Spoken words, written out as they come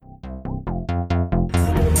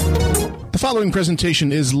following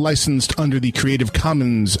presentation is licensed under the Creative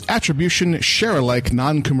Commons Attribution Share-alike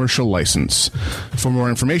non-commercial license. For more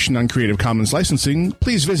information on Creative Commons licensing,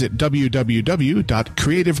 please visit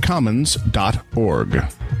www.creativecommons.org.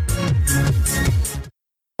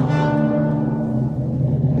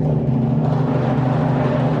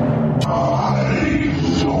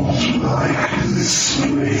 I don't like this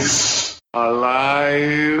place.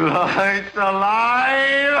 Alive! It's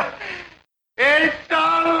alive! It's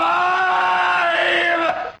alive!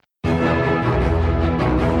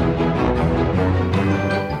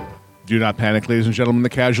 Do not panic, ladies and gentlemen. The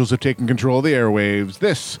casuals have taken control of the airwaves.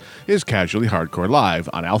 This is Casually Hardcore live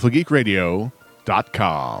on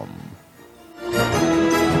AlphaGeekRadio.com.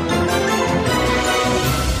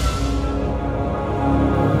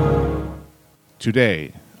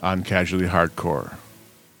 Today on Casually Hardcore,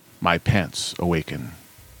 my pants awaken.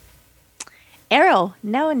 Arrow,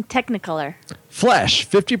 now in Technicolor. Flash,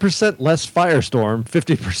 50% less Firestorm,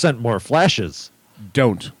 50% more flashes.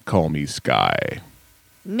 Don't call me Sky.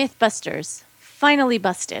 Mythbusters, finally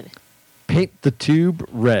busted. Paint the tube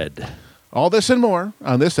red. All this and more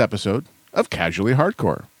on this episode of Casually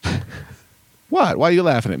Hardcore. What? Why are you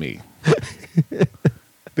laughing at me?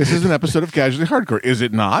 This is an episode of Casually Hardcore, is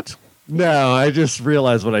it not? No, I just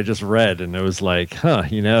realized what I just read, and it was like,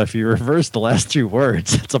 if you reverse the last two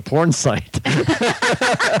words, it's a porn site.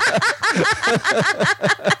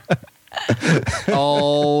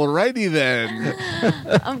 Alrighty then.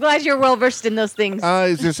 I'm glad you're well versed in those things.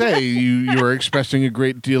 As I say, you are expressing a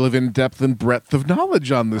great deal of in-depth and breadth of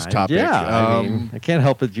knowledge on this topic. I can't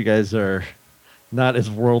help it. You guys are not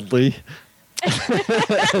as worldly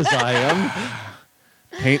as I am.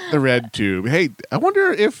 Paint the red tube. Hey, I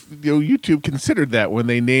wonder if YouTube considered that when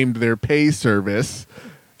they named their pay service,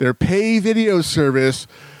 their pay video service,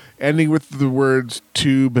 ending with the words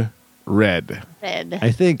tube red.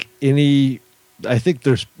 I think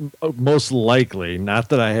there's most likely, not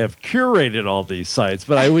that I have curated all these sites,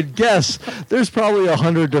 but I would guess there's probably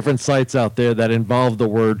 100 different sites out there that involve the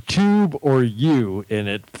word tube or U in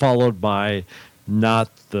it, followed by not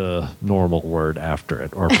the normal word after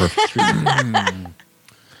it or perfect.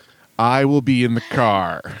 I will be in the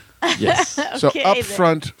car. Yes. So Okay, up then.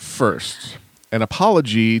 front first, an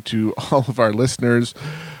apology to all of our listeners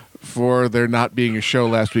for there not being a show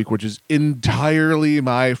last week, which is entirely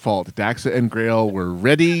my fault. Daxa and Grail were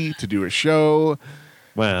ready to do a show.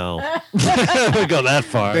 Well, we go that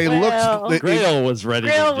far. They Well. looked. Grail was ready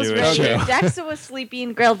Grail to was do ready. a show. Daxa was sleepy,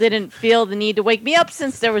 and Grail didn't feel the need to wake me up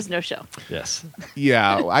since there was no show. Yes.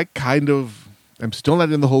 Yeah, I'm still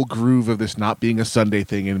not in the whole groove of this not being a Sunday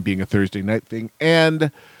thing and being a Thursday night thing. And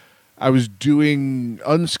I was doing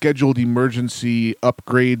unscheduled emergency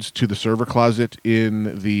upgrades to the server closet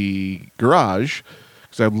in the garage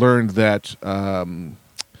because I've learned that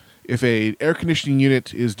if a air conditioning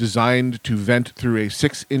unit is designed to vent through a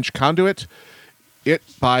 6-inch conduit, it,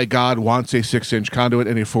 by God, wants a 6-inch conduit,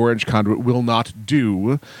 and a 4-inch conduit will not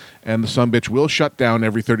do. And the sumbitch will shut down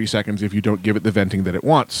every 30 seconds if you don't give it the venting that it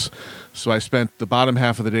wants. So I spent the bottom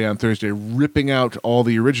half of the day on Thursday ripping out all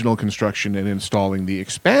the original construction and installing the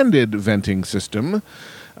expanded venting system,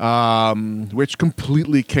 which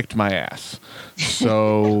completely kicked my ass.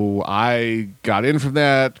 So I got in from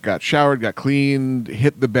that, got showered, got cleaned,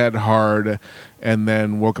 hit the bed hard, and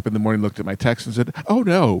then woke up in the morning, looked at my text, and said, "Oh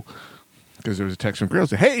no." Because there was a text from Grail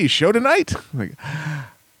saying, "Hey, show tonight." I'm like,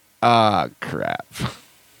 crap.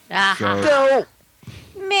 So,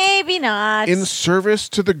 Maybe not. in service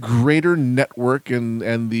to the greater network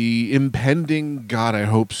and the impending, God, I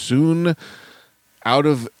hope soon, out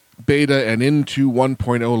of beta and into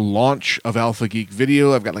 1.0 launch of Alpha Geek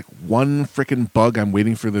Video, I've got like one freaking bug I'm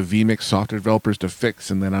waiting for the vMix software developers to fix,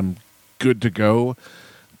 and then I'm good to go.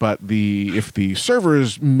 But if the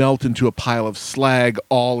servers melt into a pile of slag,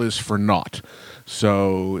 all is for naught.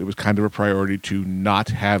 So it was kind of a priority to not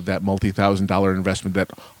have that multi-$1,000 investment that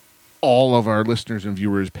all of our listeners and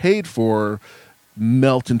viewers paid for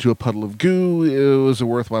melt into a puddle of goo. It was a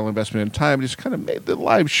worthwhile investment in time. It just kind of made the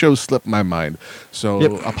live show slip my mind.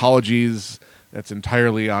 So Apologies. That's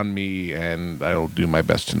entirely on me, and I'll do my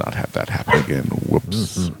best to not have that happen again.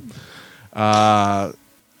 Whoops. That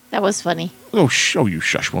was funny. Oh, you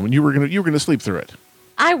shush, woman. You were gonna sleep through it.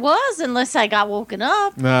 I was, unless I got woken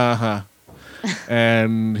up. Uh-huh.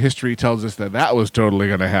 And history tells us that was totally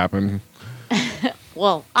gonna happen.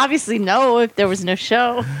 Well, obviously no, if there was no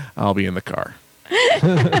show. I'll be in the car.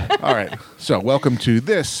 All right. So welcome to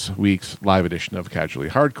this week's live edition of Casually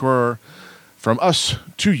Hardcore. from us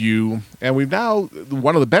to you. And we've now,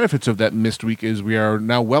 one of the benefits of that missed week is we are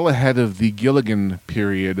now well ahead of the Gilligan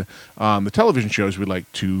period, the television shows we like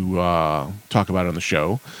to talk about on the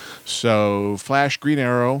show. So Flash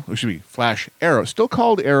Arrow, still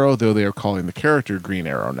called Arrow, though they are calling the character Green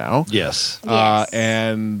Arrow now. Yes. Yes.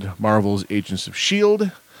 And Marvel's Agents of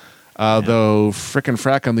S.H.I.E.L.D., though Frick and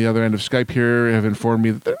Frack on the other end of Skype here have informed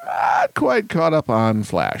me that they're not quite caught up on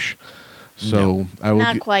Flash. So I will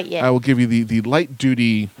Not quite yet. I will give you the light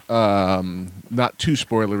duty, not too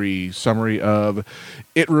spoilery summary of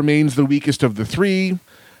it remains the weakest of the three.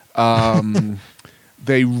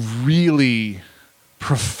 They really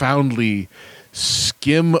profoundly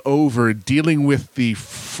skim over dealing with the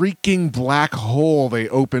freaking black hole they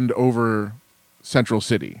opened over Central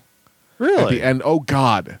City. Really? At the end, oh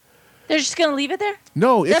God. They're just going to leave it there?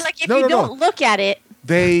 No, They're it's like, if no, you no, no. don't look at it,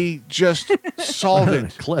 They just solve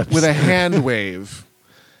it Clips. with a hand wave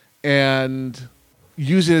and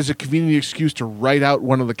use it as a convenient excuse to write out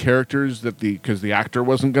one of the characters because the actor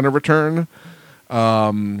wasn't going to return.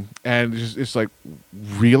 And it's like,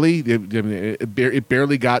 really? It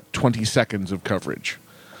barely got 20 seconds of coverage.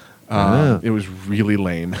 It was really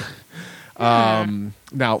lame.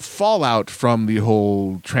 Now, fallout from the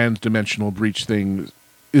whole trans-dimensional breach thing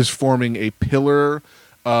is forming a pillar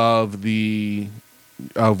of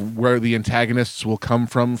where the antagonists will come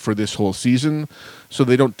from for this whole season. So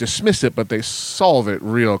they don't dismiss it, but they solve it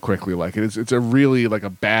real quickly. Like it's a really like a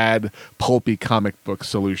bad pulpy comic book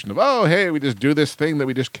solution of, oh, hey, we just do this thing that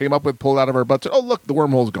we just came up with, pulled out of our butts. Oh, look, the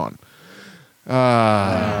wormhole's gone.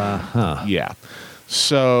 Yeah.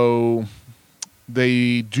 So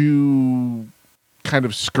they do kind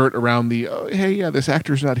of skirt around the, oh, hey, yeah, this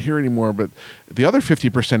actor's not here anymore, but the other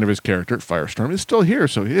 50% of his character, Firestorm, is still here.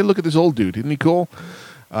 So, hey, look at this old dude. Isn't he cool?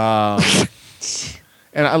 And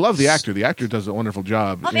I love the actor. The actor does a wonderful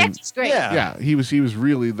job. oh, the actor's great. Yeah, he was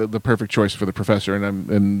really the perfect choice for the professor, and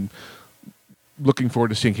I'm looking forward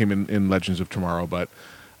to seeing him in Legends of Tomorrow. But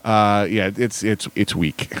yeah, it's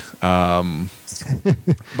weak.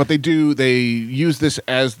 But they use this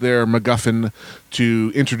as their MacGuffin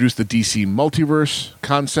to introduce the DC multiverse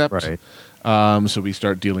concept. Right. So we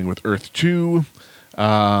start dealing with Earth 2.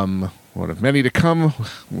 One of many to come,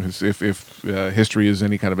 if history is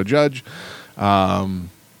any kind of a judge. But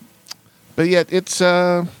yet it's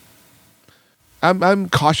I'm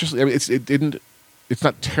cautiously. I mean, it's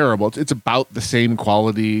not terrible. It's about the same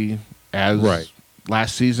quality as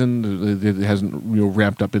last season. It hasn't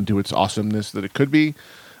ramped up into its awesomeness that it could be.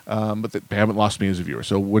 But they haven't lost me as a viewer.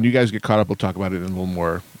 So when you guys get caught up, we'll talk about it in a little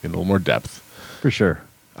more depth. For sure.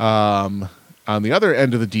 On the other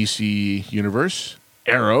end of the DC universe,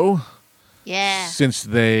 Arrow. Yeah. Since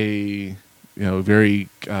they, very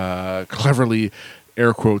cleverly,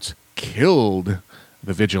 air quotes, killed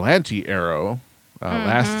the vigilante Arrow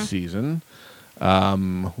last season.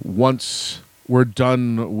 Once we're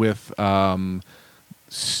done with Stepford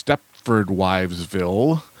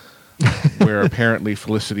Wivesville, where apparently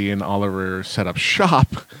Felicity and Oliver set up shop.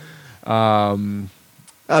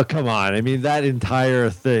 Oh, come on. I mean, that entire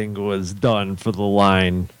thing was done for the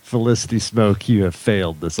line, Felicity Smoke, you have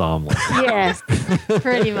failed this omelet. Yes,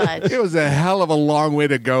 pretty much. It was a hell of a long way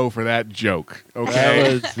to go for that joke. Okay,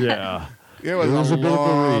 That was, yeah. it was a bit of a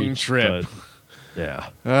long reach, trip. but, yeah.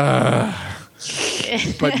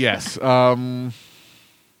 But yes, Although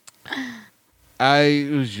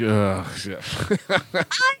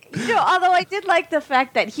I did like the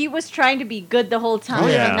fact that he was trying to be good the whole time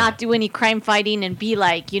and not do any crime fighting and be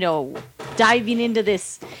like, diving into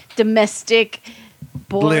this domestic,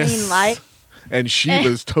 boring Bliss. life. And she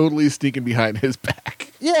was totally sneaking behind his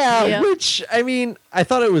back. Yeah, which, I mean, I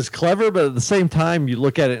thought it was clever, but at the same time, you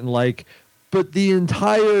look at it and but the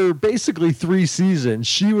entire, basically 3 seasons,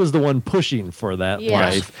 she was the one pushing for that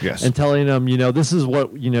life. Yes. And telling them, this is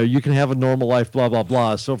what, you can have a normal life, blah, blah,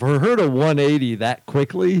 blah. So for her to 180 that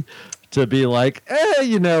quickly, to be like,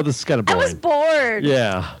 this is kind of I boring. was bored.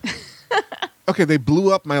 Yeah. Okay, they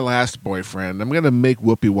blew up my last boyfriend. I'm going to make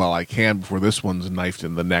whoopee while I can before this one's knifed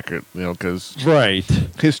in the neck, because Right.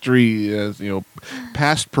 history is,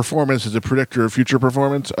 past performance is a predictor of future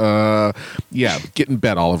performance. Yeah, get in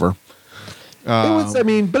bed, Oliver. It was,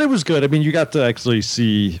 but it was good. I mean, you got to actually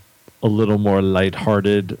see a little more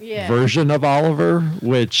lighthearted version of Oliver,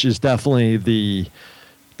 which is definitely the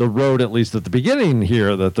road, at least at the beginning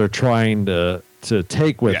here, that they're trying to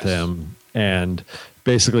take with him and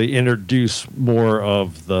basically introduce more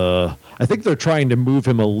of I think they're trying to move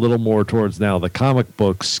him a little more towards now the comic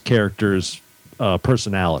books character's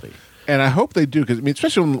personality. And I hope they do, because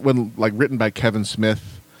especially when written by Kevin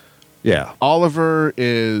Smith, Yeah. Oliver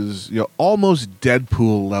is almost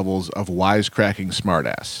Deadpool levels of wisecracking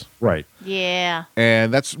smartass. Right. Yeah.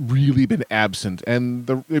 And that's really been absent.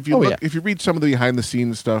 And if you read some of the behind the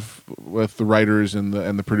scenes stuff with the writers and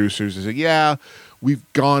the producers, is that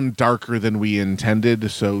we've gone darker than we intended.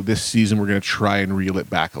 So this season we're going to try and reel it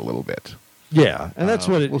back a little bit. Yeah, and that's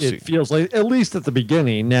what it feels like, at least at the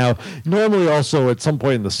beginning. Now, normally also at some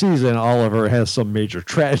point in the season, Oliver has some major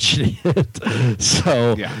tragedy hit.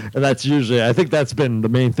 So, and that's usually, I think that's been the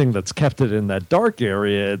main thing that's kept it in that dark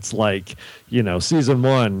area. It's like, season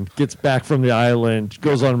 1 gets back from the island,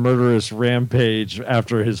 goes on a murderous rampage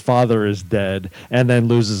after his father is dead, and then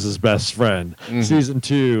loses his best friend. Mm-hmm. Season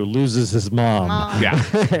 2 loses his mom.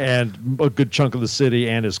 And a good chunk of the city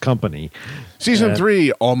and his company. Season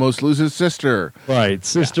 3 almost loses sister. Right.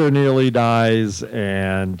 Sister nearly dies,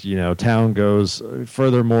 and, town goes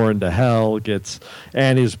furthermore into hell,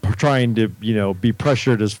 and is trying to, be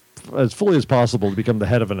pressured as fully as possible to become the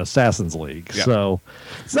head of an Assassin's League. Yeah. So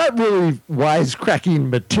it's not really wisecracking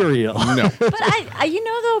material. No. But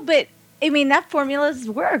I mean, that formula's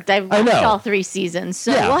worked. I've watched all 3 seasons,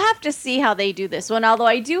 so we'll have to see how they do this one. Although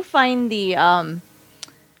I do find the,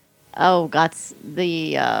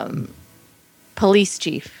 police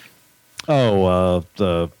chief.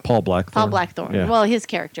 The Paul Blackthorne. Paul Blackthorne. Yeah. Well, his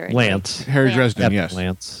character. Lance. Harry Dresden, yes.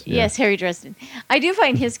 Lance. Yeah. Yes, Harry Dresden. I do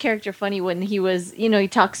find his character funny when he was, he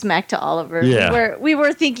talks smack to Oliver. Yeah. Where we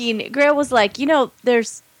were thinking, Grail was like,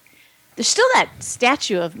 there's still that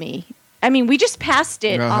statue of me. I mean, we just passed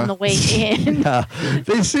it on the way in. Yeah.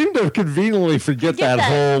 They seem to conveniently forget that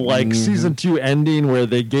whole season 2 ending where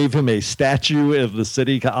they gave him a statue of the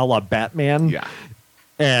city a la Batman. Yeah.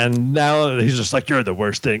 And now he's just like, you're the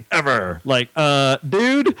worst thing ever. Like,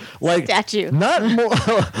 dude, statue. Not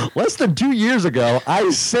less than 2 years ago,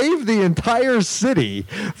 I saved the entire city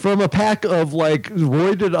from a pack of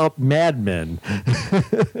roided up madmen.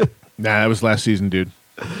 Nah, that was last season, dude.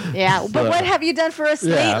 Yeah, but what have you done for us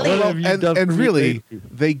lately? And really,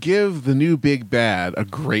 they give the new big bad a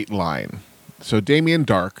great line. So Damien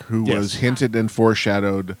Dark, who was hinted and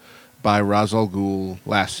foreshadowed by Ra's al Ghul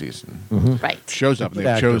last season, right, shows up. They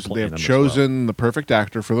have chosen the perfect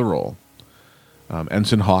actor for the role,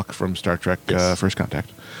 Ensign Hawke from Star Trek First Contact,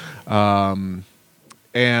 and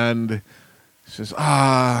says,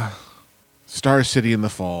 Star City in the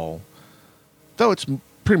fall, though it's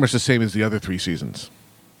pretty much the same as the other 3 seasons.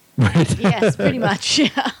 Right. Yes, pretty much.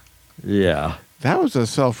 Yeah. Yeah. That was a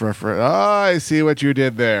self-reference. Oh, I see what you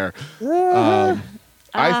did there.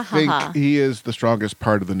 I think he is the strongest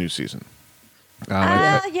part of the new season.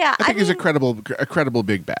 I think he's a credible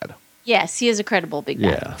big bad. Yes, he is a credible big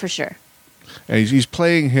bad, for sure. And he's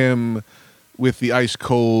playing him with the ice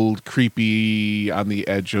cold, creepy, on the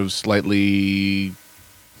edge of slightly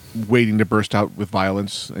waiting to burst out with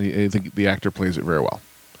violence. I think the actor plays it very well.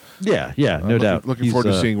 Yeah, no doubt. Looking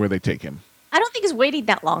forward to seeing where they take him. I don't think he's waiting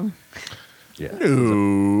that long. Yeah.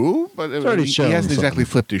 No, but he hasn't exactly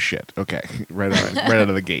flipped his shit. Okay, right out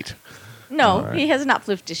of the gate. No, he has not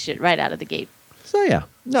flipped his shit right out of the gate. So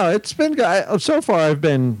no, it's been good. So far, I've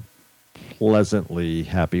been pleasantly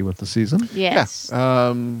happy with the season. Yes.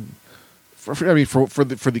 Yeah. For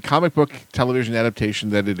the comic book television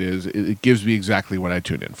adaptation that it is, it gives me exactly what I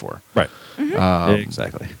tuned in for. Right. Mm-hmm.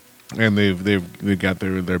 Exactly. And they've got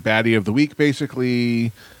their baddie of the week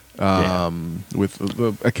basically. With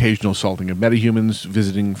the occasional salting of metahumans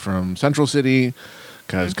visiting from Central City,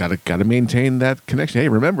 because gotta maintain that connection. Hey,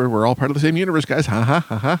 remember, we're all part of the same universe, guys. Ha ha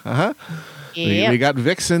ha ha ha. We got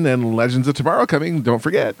Vixen and Legends of Tomorrow coming. Don't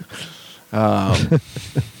forget.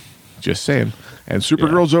 Just saying. And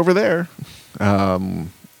Supergirl's over there.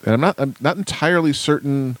 And I'm not entirely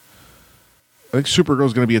certain. I think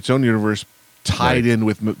Supergirl's going to be its own universe, tied in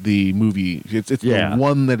with the movie. It's the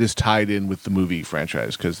one that is tied in with the movie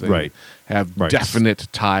franchise, because they have definite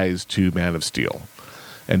ties to Man of Steel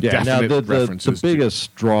and definite references. The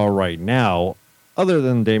biggest draw right now, other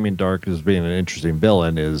than Damien Dark as being an interesting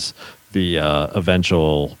villain, is the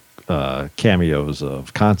eventual cameos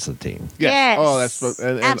of Constantine. Yes. Oh, that's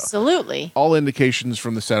absolutely. All indications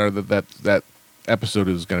from the center that episode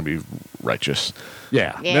is going to be righteous.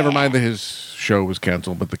 Yeah. Never mind that his show was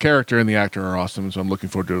canceled, but the character and the actor are awesome, so I'm looking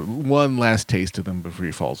forward to one last taste of them before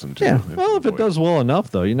he falls into. Well, if it does well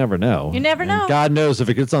enough, though, you never know. You never know. God knows if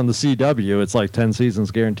it gets on the CW, it's like 10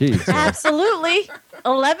 seasons guaranteed. So. Absolutely.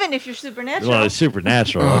 11 if you're Supernatural. Well, it's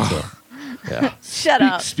Supernatural. Shut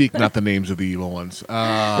up. Speak not the names of the evil ones.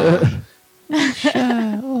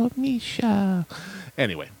 Misha.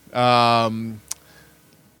 Anyway,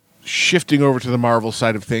 shifting over to the Marvel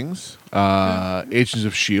side of things, Agents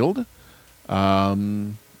of S.H.I.E.L.D.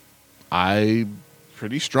 I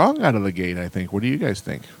pretty strong out of the gate, I think. What do you guys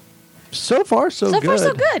think? So far, so good. So far,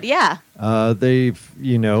 so good. Yeah. They've,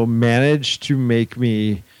 managed to make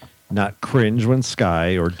me not cringe when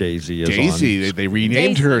Sky or Daisy is Daisy, on. they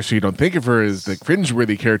renamed Daisy. her so you don't think of her as the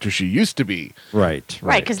cringeworthy character she used to be. Right.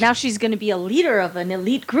 Right, because now she's going to be a leader of an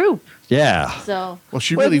elite group. Yeah. So Well,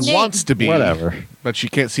 she Well, really Jane- wants to be. Whatever. But she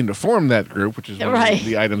can't seem to form that group, which is one Right. of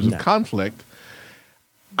the items No. of conflict.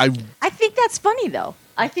 I think that's funny, though.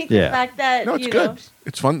 I think Yeah. the fact that No, it's you good. know,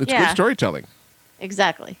 It's fun. It's Yeah. good storytelling.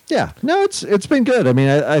 exactly. Yeah, no, it's been good. I mean,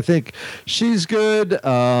 I think she's good.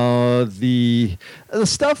 The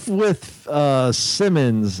stuff with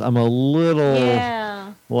Simmons, I'm a little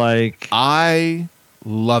Yeah. like I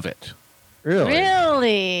love it. really.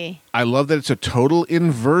 Really? I love that it's a total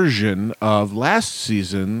inversion of last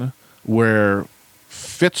season where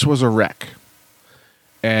Fitz was a wreck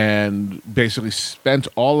and basically spent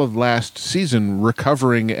all of last season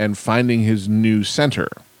recovering and finding his new center.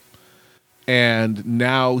 And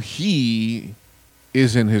now he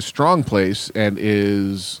is in his strong place and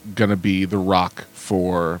is going to be the rock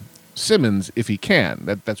for Simmons if he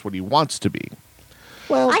can. That's what he wants to be.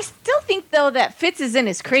 Well, I still think though that Fitz is in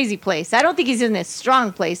his crazy place. I don't think he's in his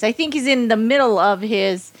strong place. I think he's in the middle of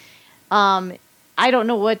his I don't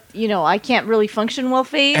know what, I can't really function well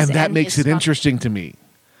phase. And that makes his it strong- interesting to me.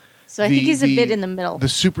 So I think he's a bit in the middle. The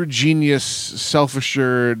super genius,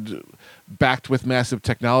 self-assured, backed with massive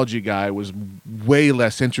technology guy was way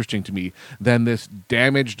less interesting to me than this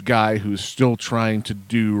damaged guy who's still trying to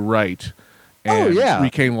do right and yeah.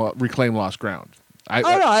 reclaim lost ground.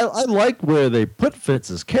 I like where they put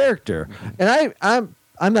Fitz's character, and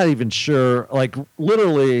I'm not even sure. Like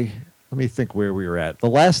literally, let me think where we were at. The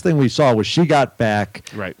last thing we saw was she got back,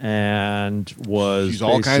 Right. and was She's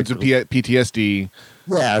all kinds of basically- PTSD.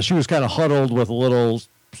 Yeah, she was kind of huddled with a little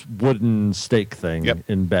wooden stake thing Yep.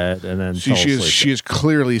 in bed, and then She fell has asleep. she has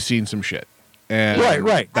clearly seen some shit. And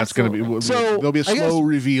Right. That's going to be So, there'll be a I guess- slow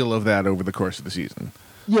reveal of that over the course of the season.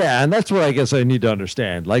 Yeah, and that's what I guess I need to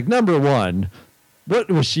understand. Like, number one, what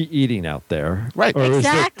was she eating out there? Right. Or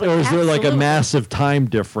Exactly, is there like a absolutely. massive time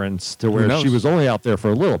difference to where knows? she was only out there for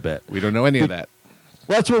a little bit? We don't know any of that.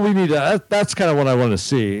 That's what we need to. That's kind of what I want to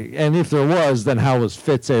see. And if there was, then how was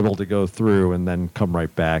Fitz able to go through and then come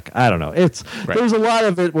right back? I don't know. Right. There's a lot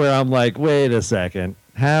of it where I'm like, wait a second,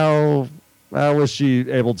 how was she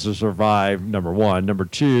able to survive? Number one, number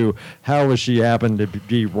two, how was she happen to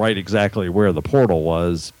be right exactly where the portal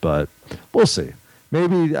was? But we'll see.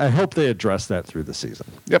 Maybe I hope they address that through the season.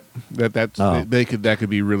 Yep. That's Oh. that could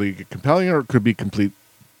be really compelling or it could be complete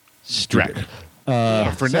dreck.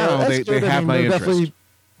 But for So now, that's they good. I have mean, my they're interest.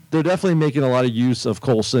 they're definitely making a lot of use of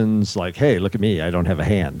Coulson's, like, hey, look at me, I don't have a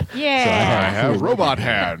hand. Yeah. I have robot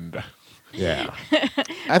hand. Yeah. I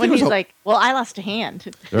when think it was he's a- like, well, I lost a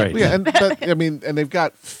hand. Right. Yeah, and they've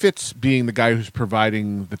got Fitz being the guy who's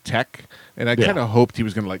providing the tech, and I Yeah. kind of hoped he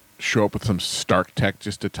was going to like show up with some Stark tech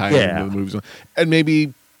just to tie Yeah. into the movies, and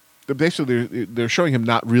maybe basically they're showing him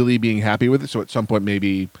not really being happy with it. So at some point,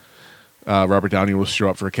 maybe Robert Downey will show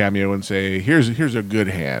up for a cameo and say, "Here's a good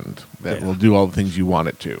hand that Yeah. will do all the things you want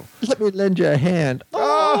it to." Let me lend you a hand.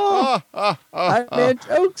 Oh, Iron Man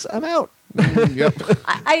jokes. I'm out. Yep.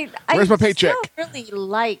 I Where's my paycheck? still really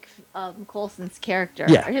like Coulson's character.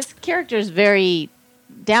 Yeah. His character is very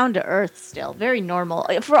down to earth still, very normal.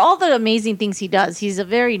 For all the amazing things he does, he's a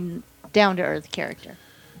very down to earth character.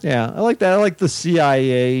 Yeah, I like that. I like the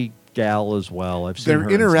CIA gal as well. I've seen Their her in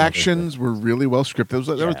some other interactions were really well scripted.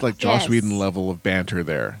 There was Yeah. like Joss Yes. Whedon level of banter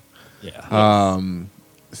there. things. Yeah.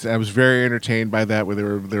 So I was very entertained by that, where they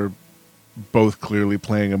were both clearly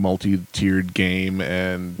playing a multi-tiered game,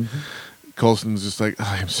 and Coulson's just like,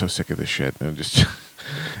 oh, I'm so sick of this shit, and just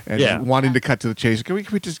Yeah. wanting to cut to the chase. Can we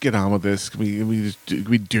just get on with this? Can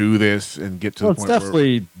we do this and get to Well, the it's point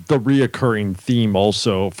definitely the reoccurring theme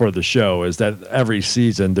also for the show is that every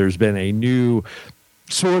season there's been a new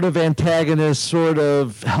sort of antagonist, sort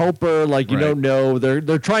of helper. Like you Right. don't know, they're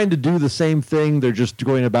trying to do the same thing. They're just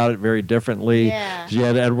going about it very differently. Yeah. You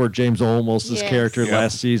had Edward James Olmos' Yes. character Yep.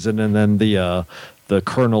 last season, and then the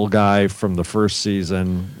Colonel guy from the first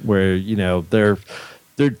season, where they're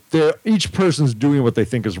each person's doing what they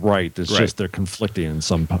think is right. It's Right. just they're conflicting in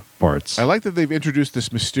some parts. I like that they've introduced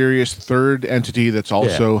this mysterious third entity that's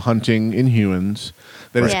also hunting Inhumans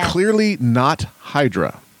that is Yeah. clearly not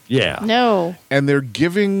Hydra. Yeah. No. And they're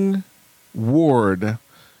giving Ward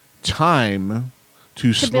time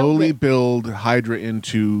to slowly it. build Hydra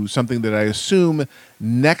into something that I assume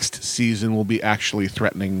next season will be actually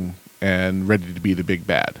threatening and ready to be the big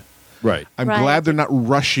bad. Right. I'm Right. glad they're not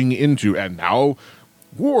rushing into, and now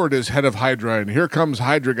Ward is head of Hydra, and here comes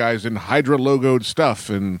Hydra guys in Hydra logoed stuff,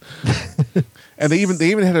 and And they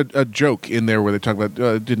even had a joke in there where they talk about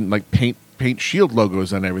didn't like paint Shield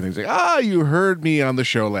logos on everything. It's like, you heard me on the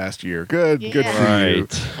show last year. Good for you.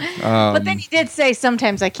 But then he did say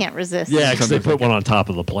sometimes I can't resist. Yeah, because they put one on top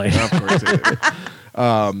of the plane. Of course they did.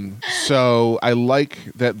 So I like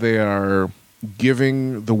that they are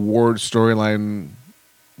giving the Ward storyline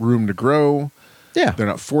room to grow. Yeah. They're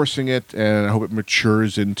not forcing it, and I hope it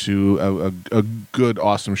matures into a good,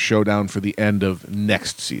 awesome showdown for the end of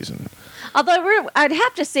next season. Although I'd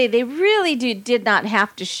have to say they really did not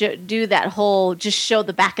have to do that whole just show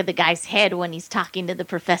the back of the guy's head when he's talking to the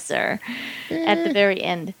professor at the very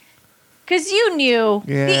end. Because you knew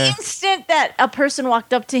the instant that a person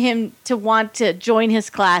walked up to him to want to join his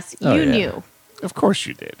class, you knew. Of course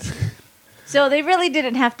you did. So they really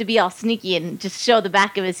didn't have to be all sneaky and just show the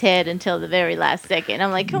back of his head until the very last second.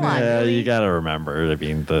 I'm like, come on. Yeah, really? you got to remember. I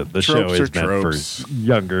mean, the show Tropes is are meant tropes. for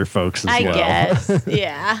younger folks as I well. guess.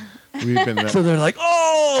 Yeah. We've been So they're like,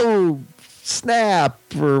 oh, snap,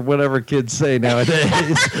 or whatever kids say nowadays.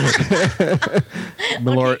 Grandpa.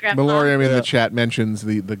 Malorium in the chat mentions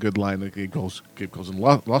the good line that Gabe goes and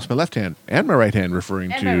lost my left hand and my right hand,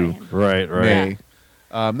 referring And my to right hand. Right. May.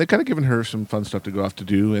 They've kind of given her some fun stuff to go off to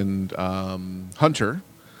do, and Hunter,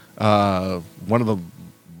 one of the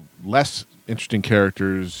less interesting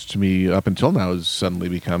characters to me up until now, has suddenly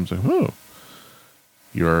becomes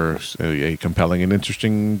you're a compelling and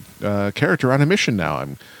interesting character on a mission now.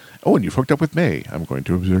 And you've hooked up with May. I'm going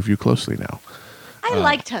to observe you closely now. I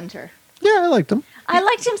liked Hunter. Yeah, I liked them. I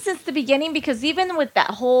liked him since the beginning because even with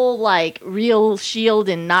that whole like real shield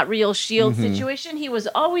and not real shield situation, he was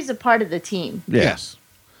always a part of the team. Yeah. Yes.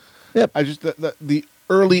 Yep. I just the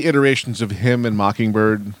early iterations of him and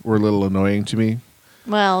Mockingbird were a little annoying to me.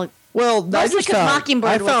 Well, Mostly because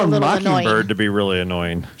Mockingbird was a little Mockingbird annoying. to be really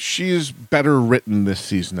annoying. She's better written this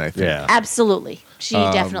season, I think. Yeah. Absolutely. She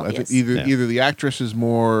I definitely think is. either the actress is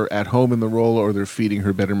more at home in the role, or they're feeding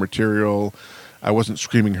her better material. I wasn't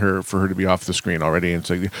screaming for her to be off the screen already. And it's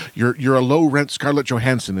like you're a low rent Scarlett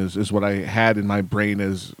Johansson is what I had in my brain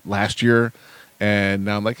as last year, and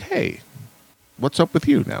now I'm like, hey, what's up with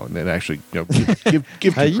you now? And then actually, give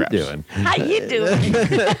How two you craps. doing? How you doing?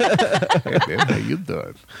 Hey, man, how you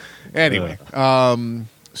doing? Anyway,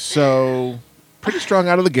 so pretty strong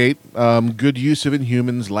out of the gate. Good use of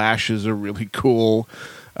Inhumans. Lash is a really cool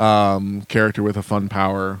character with a fun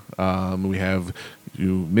power. We have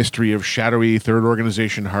mystery of shadowy third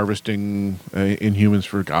organization harvesting Inhumans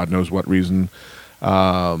for God knows what reason.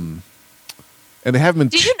 And they have him in.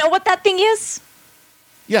 Do you know what that thing is?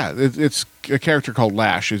 Yeah, it's a character called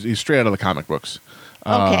Lash. He's straight out of the comic books.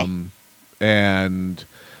 Okay. And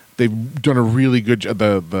they've done a really good job.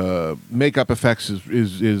 The makeup effects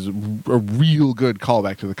is a real good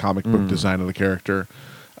callback to the comic book design of the character.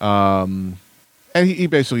 And he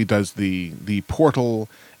basically does the portal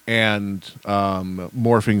and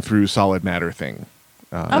morphing through solid matter thing,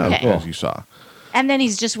 Okay. as you saw. And then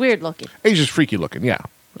he's just weird looking. He's just freaky looking, yeah.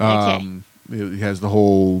 Okay. He has the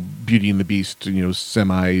whole Beauty and the Beast,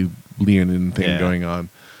 semi-Leonin thing going on.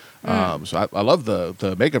 So I love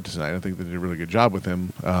the makeup design. I think they did a really good job with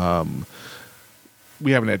him.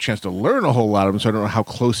 We haven't had a chance to learn a whole lot of him, so I don't know how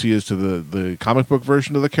close he is to the comic book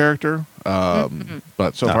version of the character.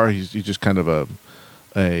 But so far, he's just kind of a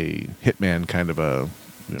hitman, kind of a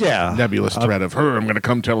nebulous threat of her. I'm going to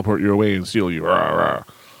come teleport you away and steal you. Rah, rah.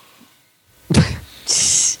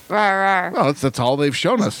 Rawr, rawr. Well, that's all they've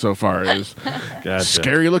shown us so far is Gotcha.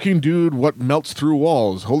 scary looking dude. What melts through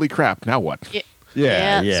walls? Holy crap! Now what?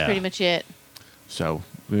 Yeah, that's pretty much it. So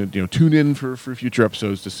tune in for future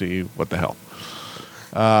episodes to see what the hell.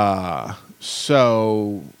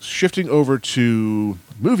 So shifting over to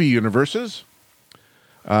movie universes,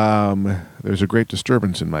 there's a great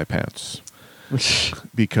disturbance in my pants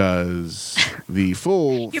because the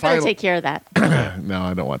full You better final. take care of that. No,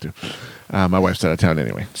 I don't want to. My wife's out of town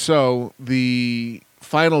anyway. So the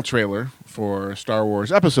final trailer for Star Wars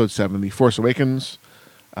Episode 7, The Force Awakens,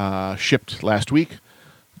 shipped last week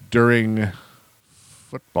during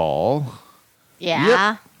football.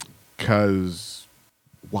 Yeah. Because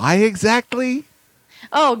why exactly?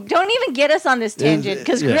 Oh, don't even get us on this tangent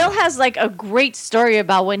because yeah. Grill has like a great story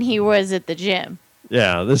about when he was at the gym.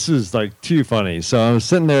 Yeah, this is like too funny. So I was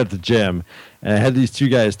sitting there at the gym, and I had these two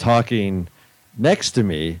guys talking next to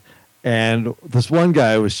me, and this one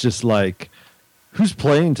guy was just like, "Who's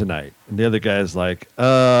playing tonight?" And the other guy's like,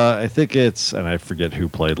 I think it's," and I forget who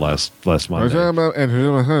played last Monday.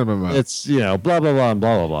 It's blah blah blah and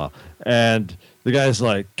blah blah blah. And The guy's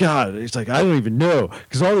like, God, he's like, I don't even know,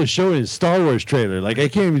 because all they're showing is Star Wars trailer. Like, I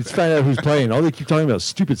can't even find out who's playing. All they keep talking about is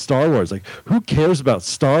stupid Star Wars. Like, who cares about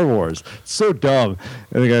Star Wars? It's so dumb.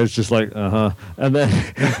 And the guy's just like, And then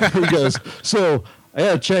he goes, so I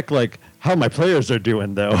gotta check like how my players are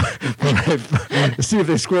doing though, see if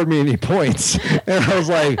they scored me any points. And I was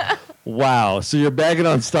like, wow, so you're bagging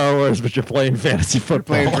on Star Wars, but you're playing fantasy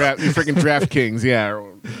football. You're freaking DraftKings, yeah.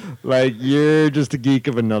 Like, you're just a geek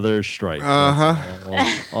of another stripe.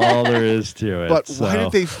 All there is to it. But why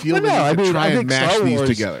did they feel they could try and mash Star these Wars,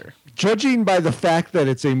 together? Judging by the fact that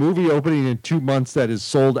it's a movie opening in 2 months that is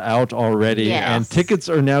sold out already, Yes. and tickets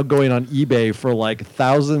are now going on eBay for like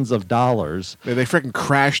thousands of dollars. They freaking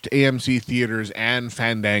crashed AMC theaters and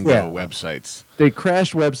Fandango websites. They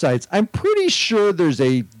crashed websites. I'm pretty sure there's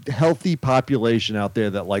a healthy population out there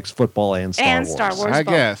that likes football and Star Wars. Star Wars. I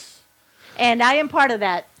both. guess. And I am part of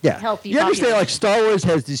that Yeah. healthy You understand, like, Star Wars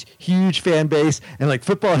has this huge fan base, and, like,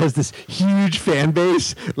 football has this huge fan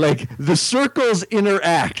base. Like, the circles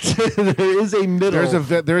interact. There is a middle.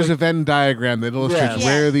 There's a Venn diagram that illustrates Yes.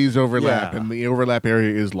 where these overlap, Yeah. and the overlap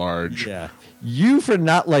area is large. Yeah. You, for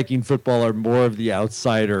not liking football, are more of the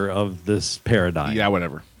outsider of this paradigm. Yeah,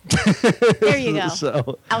 whatever. There you go.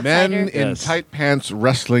 So, Outsider. Men in Yes. tight pants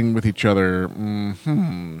wrestling with each other,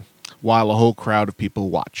 while a whole crowd of people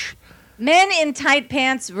watch. Men in tight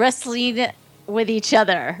pants wrestling with each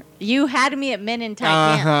other. You had me at men in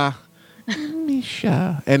tight pants.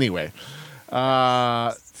 Misha. Anyway, He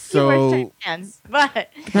wears so tight pants, but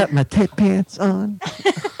got my tight pants on.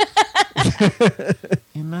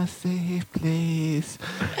 in a safe place.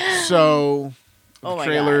 So Oh the my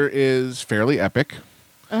trailer is fairly epic.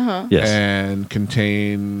 Yes. And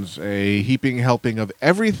contains a heaping helping of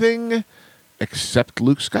everything except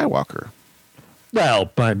Luke Skywalker.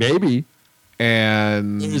 Well, but maybe.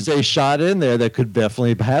 And There's a shot in there that could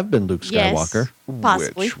definitely have been Luke yes, Skywalker.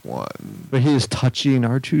 possibly. which one? But he is touching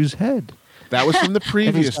R2's head. That was from the And he's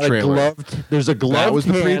previous got a trailer. there's a gloved was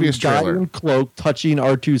the hand, previous trailer. guy in cloak touching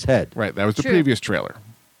R2's head. Right, that was the True. previous trailer.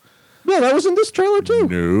 Yeah, that was in this trailer too.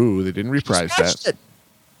 No, they didn't reprise Watched that. it.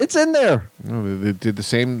 It's in there. No, they did the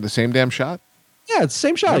same damn shot. Yeah, it's the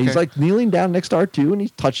same shot. He's Okay. like kneeling down next to R2 and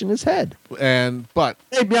he's touching his head. But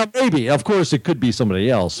Maybe. Of course, it could be somebody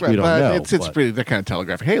else. We don't know. it's but- pretty. They're kind of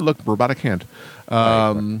telegraphing. Hey, look, robotic hand.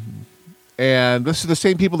 And this is the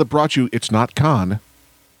same people that brought you It's Not Khan.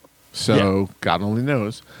 So God only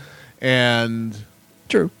knows. And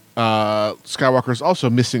True. Skywalker is also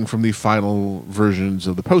missing from the final versions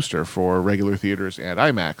of the poster for regular theaters and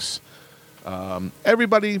IMAX.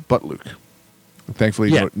 Everybody but Luke. Thankfully,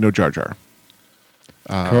 Yeah. no Jar Jar.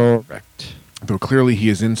 Correct. Though clearly he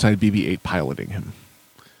is inside BB-8 piloting him.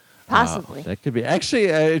 Possibly. That could be.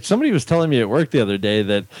 Actually, somebody was telling me at work the other day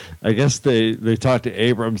that I guess they talked to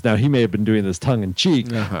Abrams. Now, he may have been doing this tongue in cheek,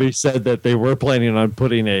 but he said that they were planning on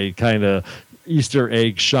putting a kind of Easter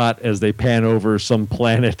egg shot as they pan over some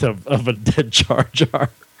planet of a dead Jar Jar.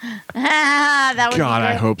 That would God, be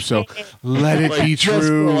I great. hope so. Let it be Just for,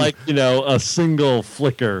 true. like, a single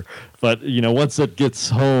flicker. But, once it gets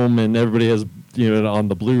home and everybody has, it on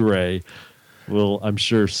the Blu-ray, we'll, I'm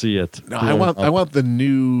sure, see it. No, I want the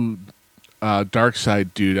new Dark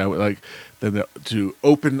Side dude. I would like them to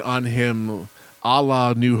open on him, a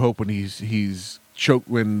la New Hope when he's choked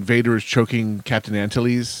when Vader is choking Captain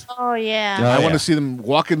Antilles. Oh yeah. Yeah. I want yeah. to see them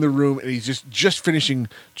walk in the room and he's just finishing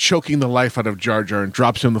choking the life out of Jar Jar and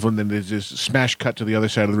drops him on the phone. Then there's just smash cut to the other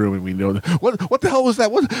side of the room and we know what the hell was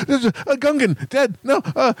that? What? There's a Gungan dead. No.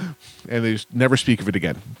 And they just never speak of it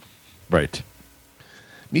again. Right.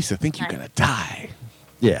 Misa, think you're gonna die.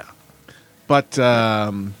 Yeah. But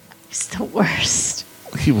It's the worst.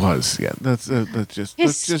 he was. Yeah. That's just. His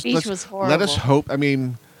let's just speech let's- was Let us horrible. hope. I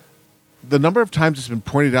mean, the number of times it's been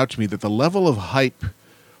pointed out to me that the level of hype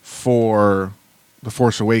for The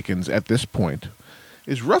Force Awakens at this point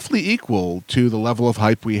is roughly equal to the level of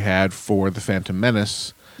hype we had for The Phantom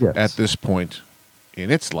Menace Yes. at this point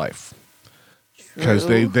in its life. Because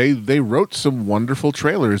True. they wrote some wonderful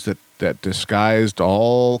trailers that disguised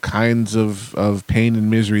all kinds of pain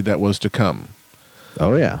and misery that was to come.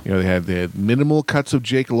 Oh, yeah. They had minimal cuts of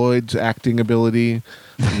Jake Lloyd's acting ability,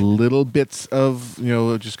 little bits of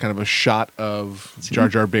just kind of a shot of Jar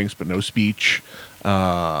Jar Binks, but no speech.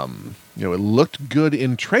 It looked good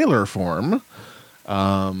in trailer form,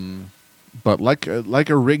 but like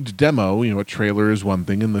a rigged demo, a trailer is one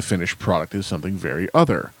thing, and the finished product is something very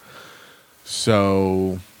other.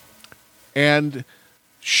 So, and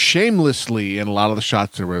shamelessly in a lot of the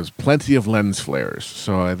shots there was plenty of lens flares.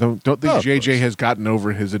 So I don't think Oh, of JJ course. has gotten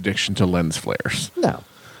over his addiction to lens flares. No.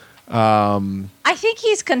 I think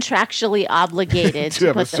he's contractually obligated to to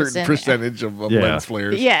have a put those certain in percentage of Yeah. lens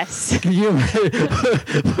flares. there. Yes. Can you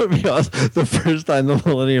put me on the first time the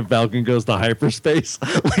Millennium Falcon goes to hyperspace?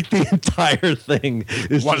 Like the entire thing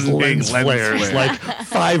is One just big lens lens flares, flare. like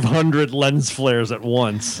 500 lens flares at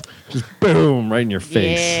once. Just boom, right in your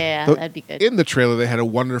face. Yeah, So that'd be good. In the trailer, they had a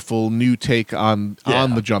wonderful new take on Yeah.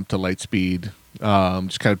 the jump to light speed.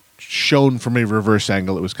 Just kind of shown from a reverse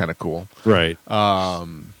angle. It was kind of cool. Right.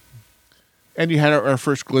 And you had our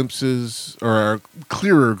first glimpses, or our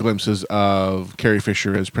clearer glimpses of Carrie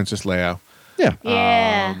Fisher as Princess Leia, Yeah.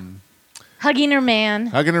 Yeah. Hugging her man.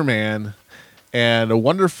 hugging her man, and a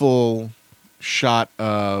wonderful shot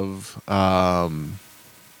of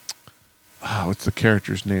what's the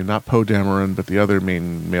character's name? Not Poe Dameron, but the other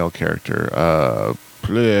main male character.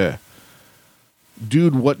 Bleh.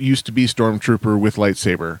 Dude, what used to be Stormtrooper with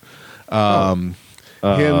lightsaber.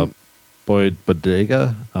 Him. Boyd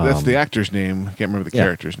Bodega. That's the actor's name. Can't remember the yeah.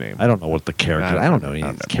 character's name. I don't know what the character. I don't know any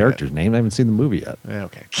of the character's name. I haven't seen the movie yet. Yeah,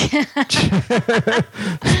 okay.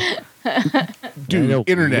 I Dude, know.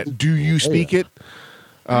 internet, do you speak it?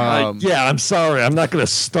 Yeah, I'm sorry. I'm not going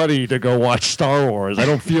to study to go watch Star Wars. I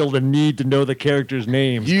don't feel the need to know the characters'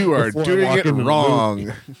 names. You are before I doing walk it into the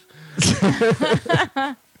wrong.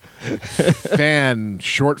 Fan,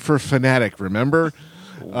 short for fanatic, remember?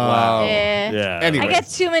 Wow. Yeah. Yeah. Anyway. I got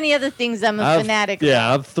too many other things I'm a fanatic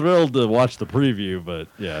Yeah, I'm thrilled to watch the preview, but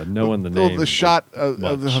yeah, knowing the name. The shot of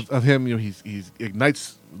much. him, he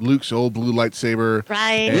ignites Luke's old blue lightsaber.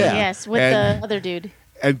 Right. Yeah. Yes. With And- the other dude.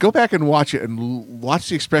 And go back and watch it and watch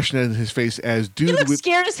the expression in his face as dude He looks with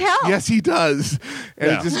scared as hell. Yes, he does.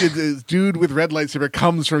 And Yeah. it just this dude with red lightsaber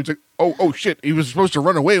comes from. It's like, oh shit! He was supposed to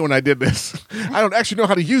run away when I did this. I don't actually know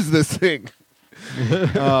how to use this thing.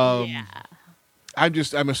 Yeah.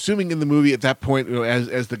 I'm assuming in the movie at that point,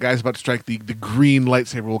 as the guy's about to strike, the green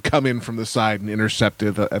lightsaber will come in from the side and intercept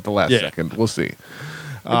it at the last Yeah. second. We'll see.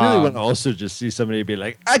 I really want to also just see somebody be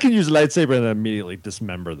like, I can use a lightsaber and then immediately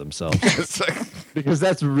dismember themselves. It's like, Because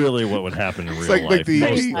that's really what would happen in real like life. the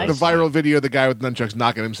most the of nice. viral video of the guy with nunchucks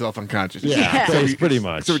knocking himself unconscious. Yeah, So it's pretty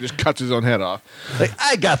much. So he just cuts his own head off. Like,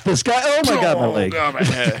 I got this guy. Oh my god, my leg. Oh, my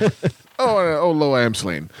head. oh, lo, I am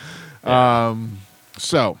slain.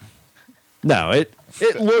 So No, it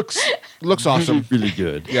looks looks awesome. really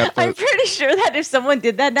good. Yeah, I'm but pretty sure that if someone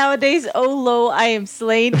did that nowadays, oh lo, I am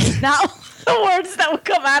slain is not the words that would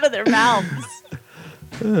come out of their mouths.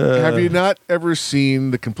 have you not ever seen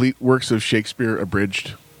the complete works of Shakespeare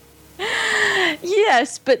abridged?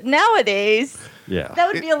 Yes, but nowadays Yeah.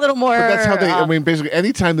 that would be a little more. But that's how they. I mean, basically,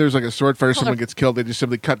 anytime there's like a sword fight or someone gets killed, they just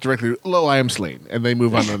simply cut directly. Lo, I am slain, and they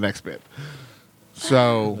move on to the next bit.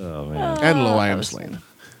 So, Oh man. and lo, I am was slain.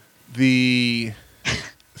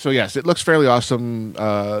 So yes, it looks fairly awesome.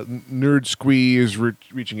 Nerd Squee is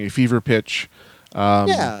reaching a fever pitch.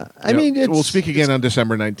 Yeah, I You know, mean, we'll it's, speak again on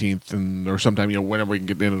December 19th, or sometime whenever we can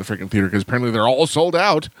get into the freaking theater, because apparently they're all sold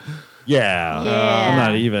out. Yeah, Yeah. I'm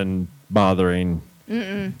not even bothering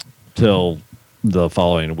till the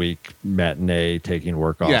following week. Matinee, taking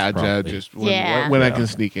work off. Yeah, probably. just when, Yeah. when I Yeah. can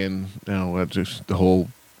sneak in. Just the whole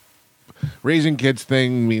raising kids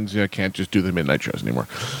thing means I can't just do the midnight shows anymore.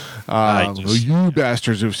 You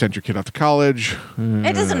bastards who've sent your kid off to college.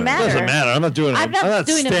 It doesn't matter. Doesn't matter. I'm not doing it. I'm not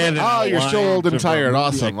doing it. standing. Oh, in you're line still old and to tired. vote.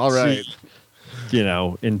 Awesome. Like, All right.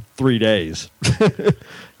 in 3 days.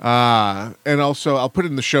 And also, I'll put it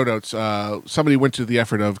in the show notes. Somebody went to the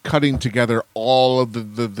effort of cutting together all of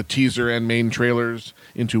the teaser and main trailers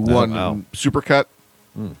into one wow. supercut,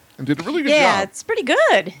 and did a really good Yeah, job. it's pretty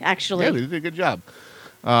good actually. Yeah, they did a good job.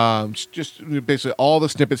 Just basically all the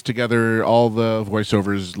snippets together, all the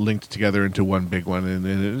voiceovers linked together into one big one, and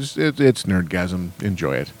it's nerdgasm.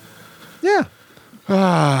 Enjoy it. Yeah.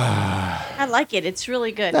 I like it. It's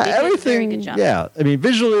really good. Yeah, They did a very everything. good job. Yeah, I mean,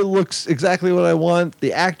 visually it looks exactly what I want.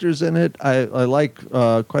 The actors in it, I like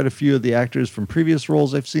quite a few of the actors from previous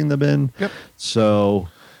roles I've seen them in. Yep. So,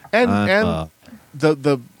 And uh,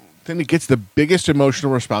 the thing that gets the biggest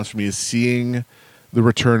emotional response from me is seeing the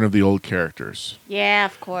return of the old characters. Yeah,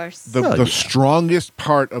 of course. The Oh, the yeah. strongest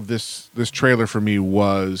part of this trailer for me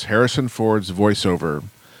was Harrison Ford's voiceover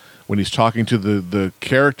when he's talking to the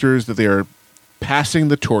characters that they are passing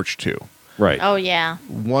the torch to. right. Oh yeah.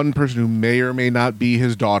 One person who may or may not be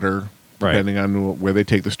his daughter, Right. depending on where they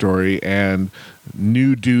take the story, and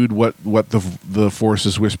new dude what the force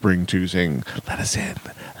is whispering to, saying, "Let us in,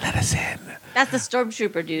 let us in." That's the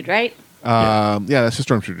stormtrooper dude, right? Yeah, that's the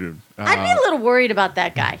Stormtrooper dude. I'd be a little worried about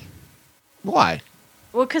that guy. Why?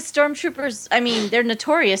 Well, because stormtroopers, I mean, they're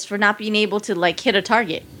notorious for not being able to like hit a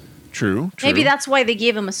target. True. Maybe that's why they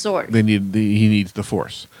gave him a sword. he needs the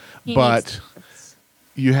force. He But needs-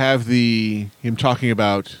 you have him talking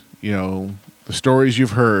about, the stories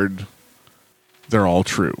you've heard, they're all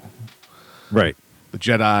true. Right. The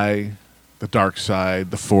Jedi, the dark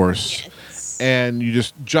side, the Force. Yes. And you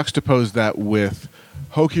just juxtapose that with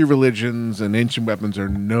hokey religions and ancient weapons are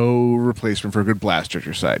no replacement for a good blaster at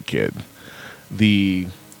your side, kid. The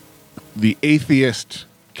atheist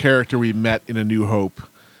character we met in A New Hope,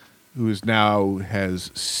 who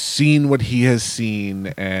has seen what he has seen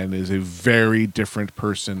and is a very different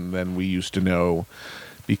person than we used to know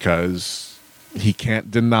because he can't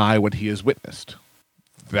deny what he has witnessed.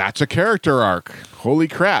 That's a character arc. Holy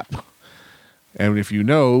crap. And if you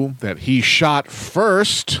know that he shot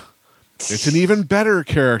first, it's an even better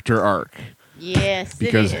character arc. Yes,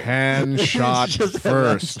 Because it is. Han shot Just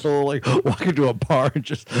first. So, like, walk into a bar and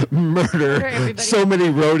just murder everybody. so many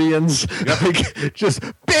Rhodians. Like, just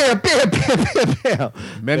bam, bam, bam, bam, bam.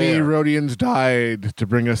 Many There. Rhodians died to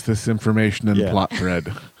bring us this information and Yeah. plot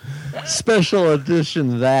thread. Special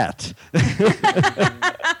edition that.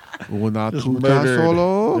 Una Just tuta murdered an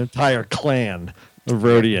solo. entire clan of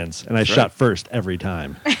Rhodians. And I shot first every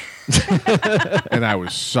time. And I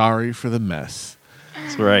was sorry for the mess.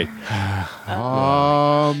 That's right.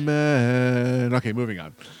 Amen. Okay, moving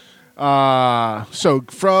on. So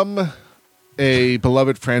from a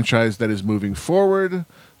beloved franchise that is moving forward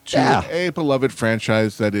to Yeah. a beloved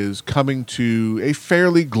franchise that is coming to a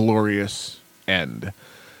fairly glorious end.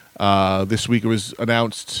 This week it was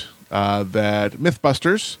announced that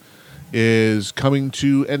Mythbusters is coming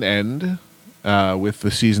to an end with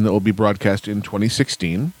the season that will be broadcast in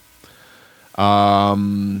 2016.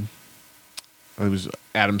 It was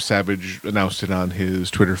Adam Savage announced it on his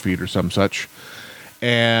Twitter feed or some such.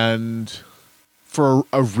 And for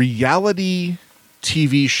a reality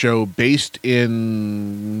TV show based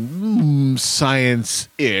in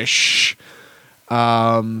science-ish,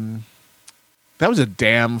 that was a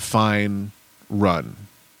damn fine run.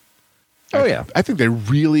 Oh, yeah. I think they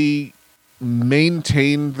really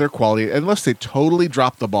maintained their quality. Unless they totally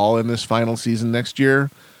drop the ball in this final season next year,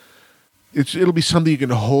 it'll be something you can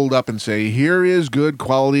hold up and say, here is good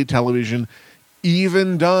quality television,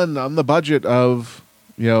 even done on the budget of,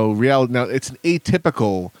 reality. Now, it's an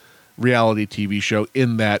atypical reality TV show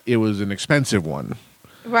in that it was an expensive one.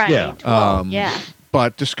 Right. Yeah. Well, yeah.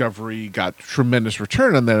 But Discovery got tremendous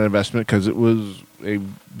return on that investment because it was a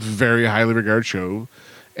very highly regarded show.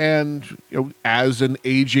 And as an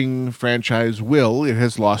aging franchise will, it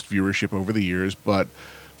has lost viewership over the years, but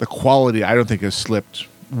the quality I don't think has slipped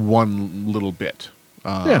one little bit.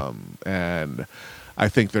 And I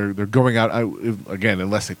think they're going out again,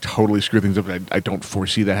 unless they totally screw things up. I don't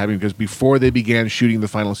foresee that happening because before they began shooting the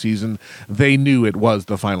final season, they knew it was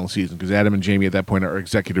the final season because Adam and Jamie at that point are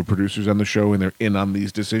executive producers on the show and they're in on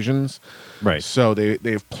these decisions. Right. So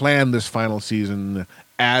they've planned this final season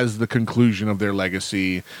as the conclusion of their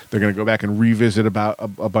legacy. They're going to go back and revisit about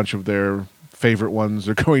a bunch of their favorite ones.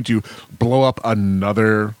 They're going to blow up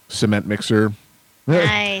another cement mixer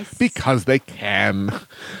Nice. because they can.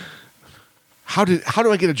 How do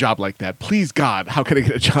I get a job like that? Please God, how can I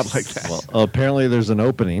get a job like that? Well, apparently there's an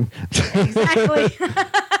opening. Exactly.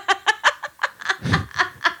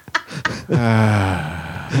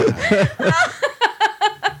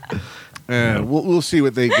 And we'll see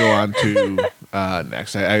what they go on to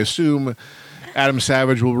next. I assume Adam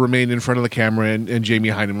Savage will remain in front of the camera and Jamie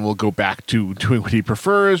Hyneman will go back to doing what he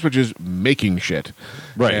prefers, which is making shit.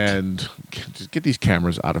 Right. And just get these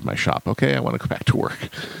cameras out of my shop, okay? I want to go back to work.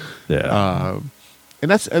 Yeah. And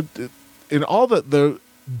that's in all the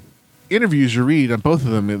interviews you read on both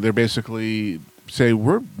of them, they're basically say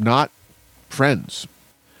we're not friends.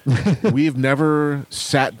 We've never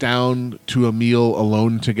sat down to a meal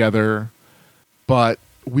alone together, but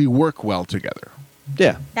we work well together.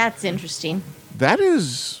 yeah. That's interesting. That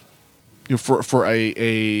is for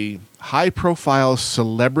a high profile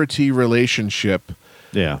celebrity relationship.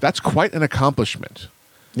 Yeah. That's quite an accomplishment.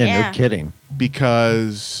 Yeah, Yeah. no kidding.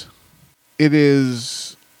 Because it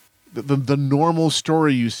is the normal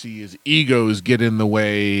story you see is egos get in the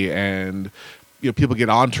way and people get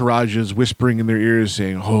entourages whispering in their ears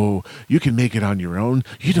saying, oh, you can make it on your own,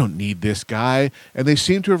 you don't need this guy, and they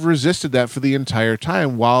seem to have resisted that for the entire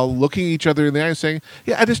time while looking each other in the eye and saying,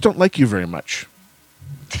 yeah, I just don't like you very much,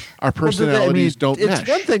 our personalities don't it's mesh.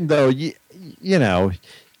 one thing though, you know,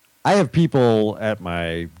 I have people at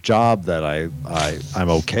my job that I'm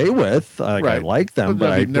okay with. I Right. like them,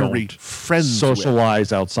 but I you'd never don't be friends with.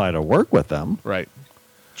 socialize outside of work with them. Right.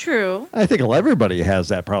 True. I think everybody has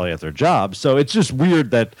that probably at their job. So it's just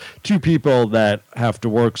weird that two people that have to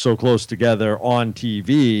work so close together on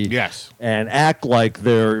TV Yes. and act like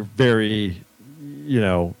they're very,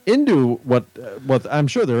 into what I'm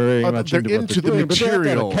sure they're very Oh, much they're into what into they're the doing, but they have to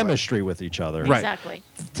have a material. chemistry with each other. Right. Exactly.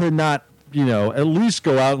 To not, at least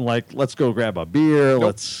go out and let's go grab a beer. Nope,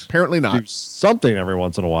 Let's apparently do not. something every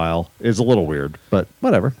once in a while is a little weird, but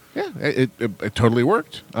whatever. Yeah, it totally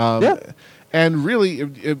worked. Yeah. And really,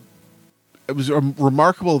 it was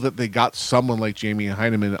remarkable that they got someone like Jamie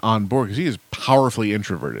Heineman on board because he is powerfully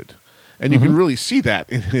introverted. And you can really see that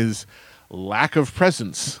in his lack of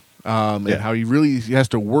presence. And how he has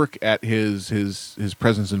to work at his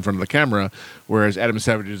presence in front of the camera, whereas Adam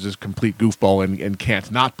Savage is this complete goofball and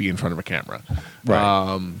can't not be in front of a camera.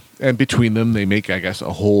 Right. And between them, they make, I guess,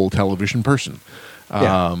 a whole television person.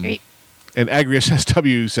 Yeah. And Agrius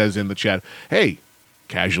SW says in the chat, "Hey,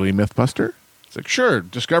 casually Mythbuster?" It's like, sure,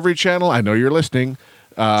 Discovery Channel, I know you're listening.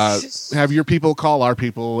 Have your people call our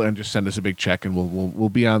people and just send us a big check, and we'll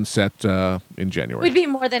be on set in January. We'd be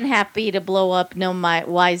more than happy to blow up No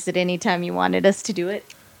Wise at any time you wanted us to do it.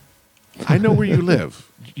 I know where you live.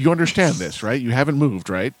 You understand this, right? You haven't moved,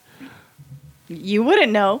 right? You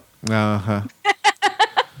wouldn't know. Uh-huh.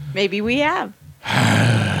 Maybe we have.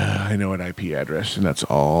 I know an IP address, and that's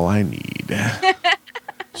all I need.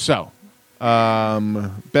 So,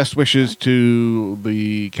 best wishes to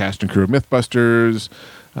the cast and crew of Mythbusters.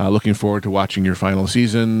 Looking forward to watching your final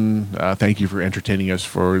season. Thank you for entertaining us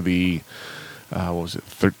for the,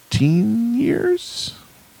 13 years?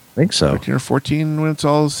 I think so. 13 or 14 when it's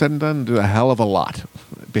all said and done. A hell of a lot,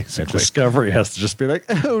 basically. Discovery has to just be like,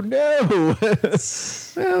 oh no.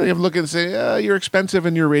 Well, you have to look and say, you're expensive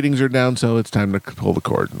and your ratings are down, so it's time to pull the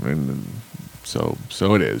cord. And so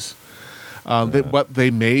it is.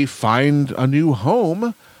 They may find a new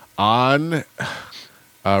home on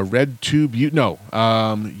RedTube.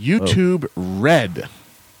 YouTube Red.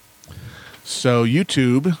 So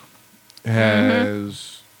YouTube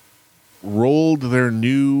has rolled their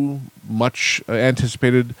new, much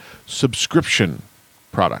anticipated subscription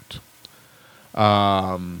product.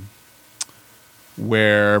 Where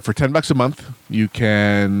for $10 a month you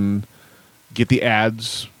can get the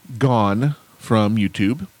ads gone from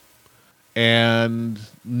YouTube, and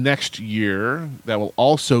next year that will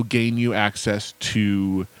also gain you access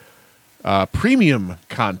to premium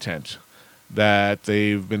content that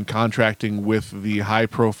they've been contracting with the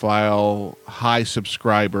high-profile,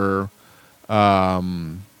 high-subscriber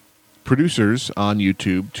producers on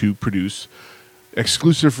YouTube to produce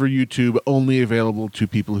exclusive for YouTube, only available to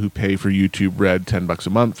people who pay for YouTube Red $10 a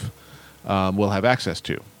month, will have access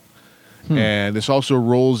to. And this also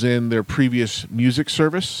rolls in their previous music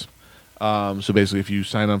service. So basically, if you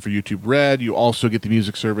sign on for YouTube Red, you also get the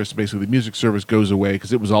music service. Basically, the music service goes away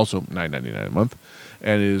because it was also $9.99 a month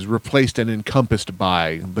and is replaced and encompassed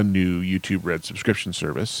by the new YouTube Red subscription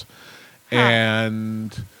service.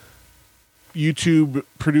 And YouTube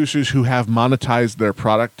producers who have monetized their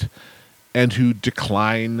product and who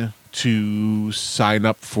decline to sign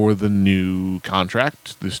up for the new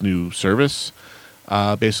contract, this new service,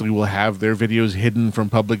 basically will have their videos hidden from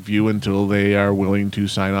public view until they are willing to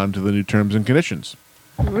sign on to the new terms and conditions.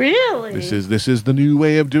 Really? This is the new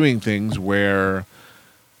way of doing things, where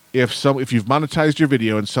if you've monetized your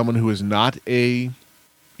video and someone who is not a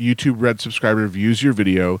YouTube Red subscriber views your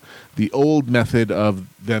video, the old method of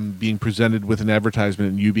them being presented with an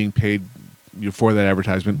advertisement and you being paid for that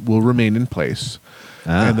advertisement will remain in place.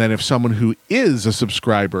 And then if someone who is a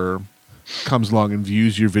subscriber comes along and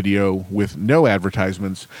views your video with no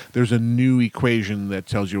advertisements, there's a new equation that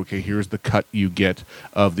tells you, okay, here's the cut you get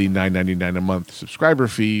of the $9.99 a month subscriber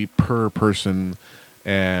fee per person,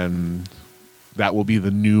 and that will be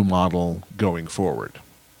the new model going forward.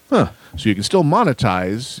 So you can still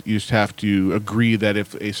monetize. You just have to agree that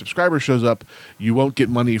if a subscriber shows up, you won't get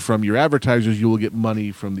money from your advertisers. You will get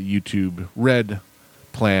money from the YouTube Red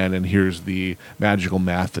plan, and here's the magical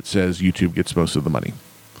math that says YouTube gets most of the money.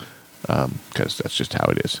 Because that's just how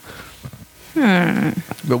it is.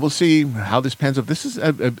 But we'll see how this pans out. This is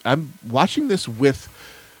I'm watching this with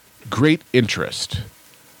great interest.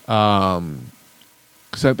 Because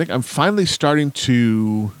I think I'm finally starting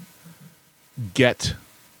to get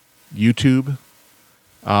YouTube.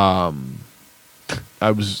 I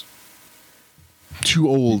was too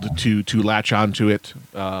old to latch onto it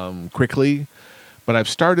quickly, but I've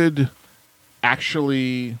started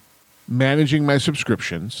actually managing my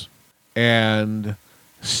subscriptions and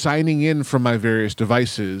signing in from my various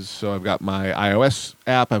devices. So I've got my iOS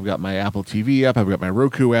app, I've got my Apple TV app, I've got my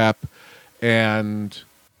Roku app, and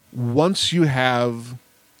once you have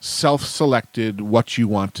self-selected what you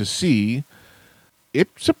want to see,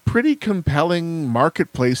 it's a pretty compelling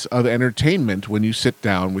marketplace of entertainment when you sit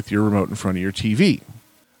down with your remote in front of your TV.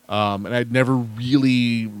 and I'd never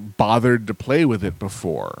really bothered to play with it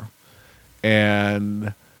before.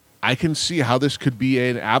 And I can see how this could be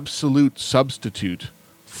an absolute substitute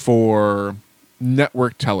for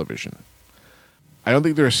network television. I don't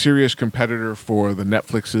think they're a serious competitor for the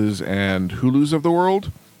Netflixes and Hulus of the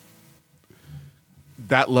world.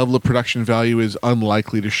 That level of production value is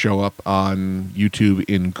unlikely to show up on YouTube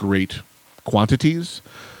in great quantities.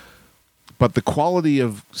 But the quality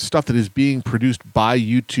of stuff that is being produced by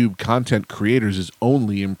YouTube content creators is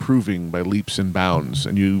only improving by leaps and bounds.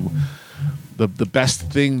 And the best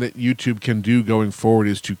thing that YouTube can do going forward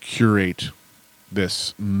is to curate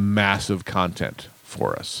this massive content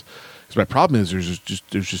for us. Because my problem is there's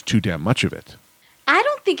just too damn much of it. I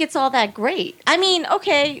don't think it's all that great. I mean,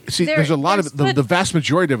 okay. See, there's a lot of it. The vast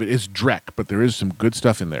majority of it is Drek, but there is some good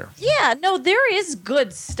stuff in there. Yeah, no, there is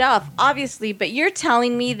good stuff, obviously, but you're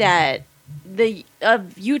telling me that the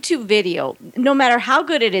YouTube video, no matter how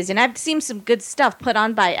good it is, and I've seen some good stuff put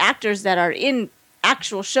on by actors that are in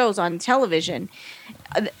actual shows on television,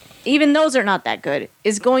 even those are not that good,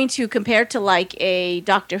 is going to compare to like a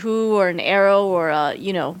Doctor Who or an Arrow or a,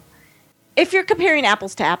 if you're comparing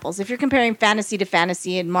apples to apples, if you're comparing fantasy to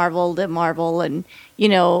fantasy and Marvel to Marvel and,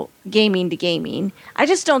 gaming to gaming, I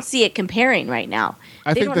just don't see it comparing right now.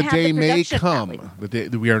 I think the day may come.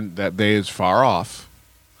 That day is far off.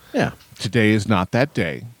 Yeah. Today is not that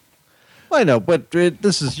day. Well, I know, but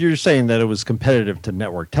you're saying that it was competitive to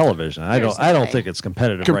network television. I don't think it's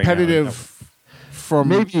competitive. Competitive right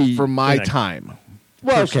now. for my time.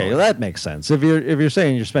 Well, okay, well, that makes sense. If you're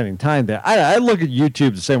saying you're spending time there, I look at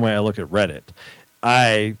YouTube the same way I look at Reddit.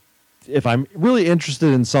 If I'm really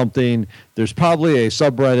interested in something, there's probably a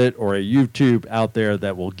subreddit or a YouTube out there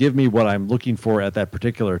that will give me what I'm looking for at that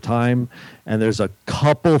particular time. And there's a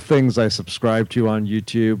couple things I subscribe to on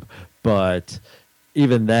YouTube, but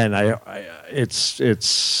even then, it's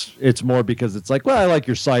more because it's like, well, I like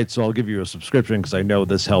your site, so I'll give you a subscription because I know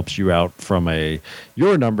this helps you out from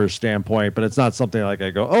your numbers standpoint. But it's not something like I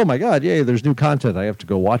go, oh my god, yay, there's new content, I have to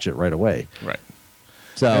go watch it right away. Right.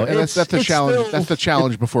 So and that's the challenge. That's the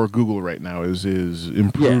challenge before Google right now is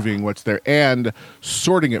improving what's there and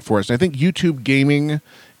sorting it for us. And I think YouTube gaming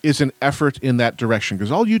is an effort in that direction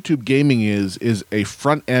because all YouTube gaming is a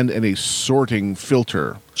front end and a sorting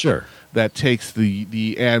filter. Sure. That takes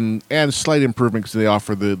the and slight improvements they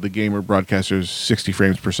offer the gamer broadcasters 60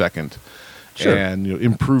 frames per second, sure. And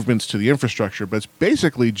improvements to the infrastructure. But it's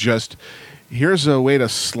basically just here's a way to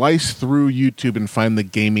slice through YouTube and find the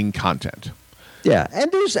gaming content. Yeah,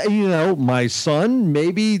 and there's my son.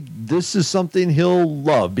 Maybe this is something he'll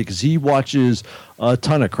love because he watches a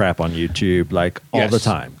ton of crap on YouTube all the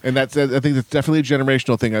time. And I think that's definitely a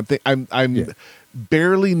generational thing. I'm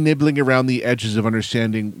barely nibbling around the edges of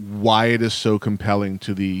understanding why it is so compelling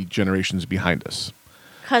to the generations behind us.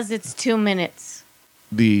 Because it's 2 minutes.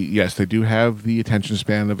 Yes, they do have the attention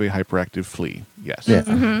span of a hyperactive flea. Yes,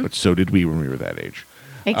 but so did we when we were that age.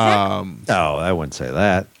 Exactly. No, I wouldn't say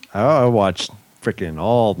that. I watched freaking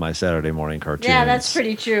all my Saturday morning cartoons. Yeah, that's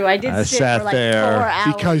pretty true. I sit for 4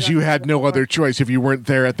 hours. Because you had no other choice. If you weren't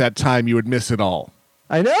there at that time, you would miss it all.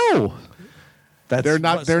 I know. They're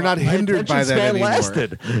not hindered by that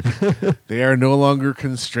anymore. They are no longer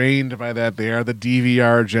constrained by that. They are the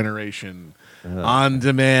DVR generation. On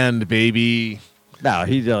demand, baby. No,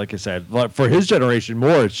 like I said, for his generation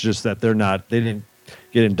more, it's just that they didn't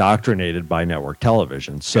get indoctrinated by network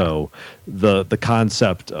television. So the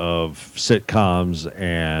concept of sitcoms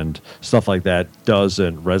and stuff like that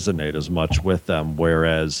doesn't resonate as much with them.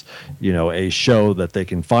 Whereas, a show that they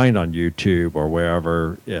can find on YouTube or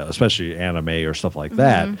wherever, especially anime or stuff like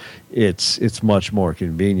that, it's much more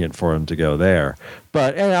convenient for them to go there.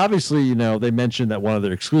 And obviously, they mentioned that one of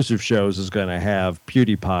their exclusive shows is going to have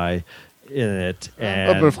PewDiePie in it,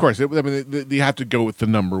 but of course, they have to go with the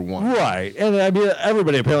number one, right? And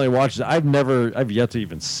everybody apparently watches it. I've yet to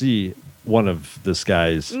even see one of this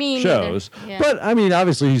guy's shows, yeah. But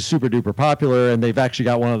obviously he's super duper popular, and they've actually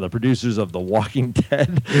got one of the producers of The Walking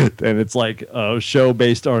Dead, and it's like a show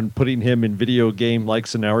based on putting him in video game like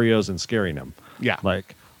scenarios and scaring him. Yeah,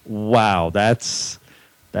 wow, that's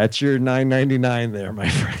your $9.99 there, my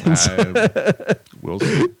friends. We'll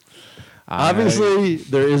see. Obviously,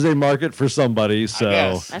 there is a market for somebody,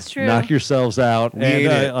 so that's true. Knock yourselves out.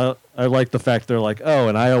 And I like the fact they're like, oh,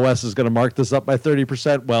 and iOS is going to mark this up by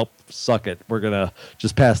 30%. Well, suck it. We're going to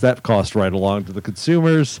just pass that cost right along to the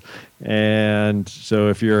consumers. And so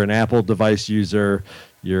if you're an Apple device user,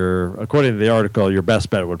 according to the article, your best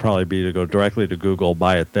bet would probably be to go directly to Google,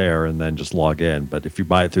 buy it there, and then just log in. But if you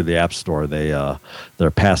buy it through the App Store,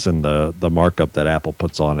 they're passing the markup that Apple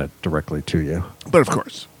puts on it directly to you. But of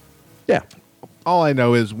course. Yeah. All I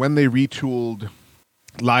know is when they retooled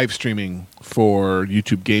live streaming for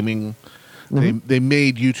YouTube gaming, they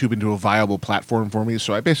made YouTube into a viable platform for me.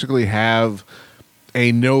 So I basically have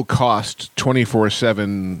a no-cost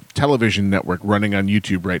 24/7 television network running on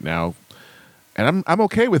YouTube right now, and I'm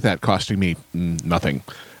okay with that costing me nothing.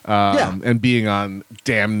 And being on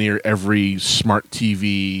damn near every smart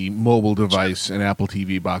TV, mobile device, and Apple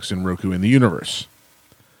TV box and Roku in the universe.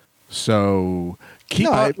 So keep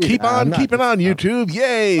on keeping on YouTube.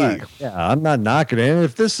 Yay! Right. Yeah, I'm not knocking it. And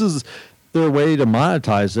if this is their way to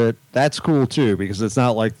monetize it, that's cool too, because it's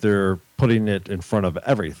not like they're putting it in front of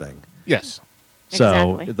everything. Yes.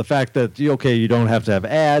 So Exactly. the fact that you don't have to have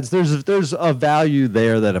ads, there's a value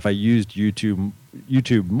there that if I used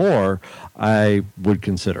YouTube more, I would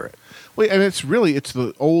consider it. Well, and it's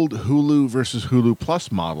the old Hulu versus Hulu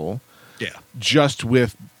Plus model, Yeah. just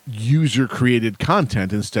with user created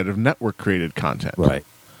content instead of network created content. Right.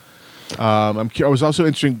 I was also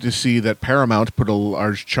interested to see that Paramount put a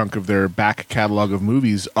large chunk of their back catalog of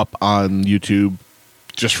movies up on YouTube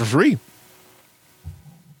just for free.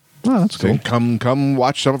 Oh, that's cool. Saying, come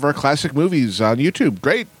watch some of our classic movies on YouTube.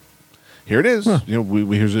 Great. Here it is. Huh.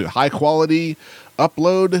 Here's a high quality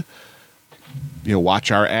upload.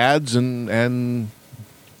 Watch our ads and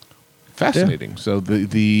fascinating. So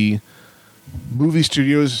the movie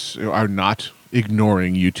studios are not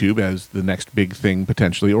ignoring YouTube as the next big thing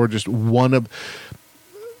potentially, or just one of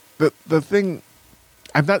the thing.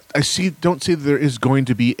 Don't see that there is going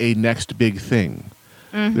to be a next big thing.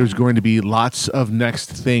 There's going to be lots of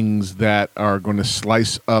next things that are going to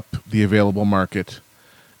slice up the available market,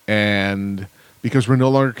 and because we're no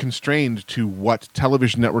longer constrained to what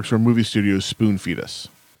television networks or movie studios spoon feed us.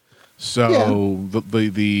 So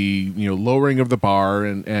the lowering of the bar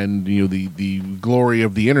and the glory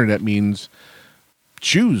of the internet means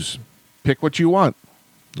choose, pick what you want.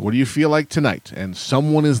 What do you feel like tonight? And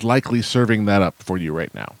someone is likely serving that up for you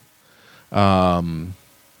right now.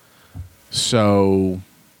 So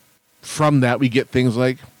from that, we get things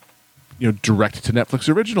like, direct to Netflix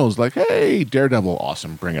originals, like, hey, Daredevil,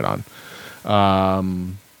 awesome, bring it on.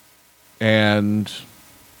 And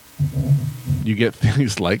you get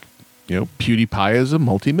things like, PewDiePie is a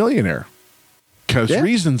multimillionaire. Because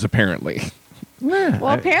reasons, apparently. Yeah.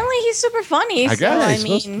 Well, apparently he's super funny. I so, guess. I It's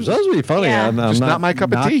mean, supposed to be funny. yeah. I'm Just not my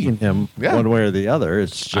cup of tea. knocking him Yeah. one way or the other.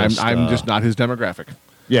 It's just I'm just not his demographic.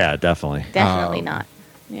 Yeah, definitely. definitely not.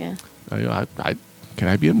 Yeah. Can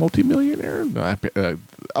I be a multimillionaire? No,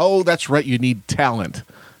 oh, that's right. You need talent.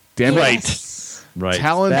 Damn it. Yes. Right.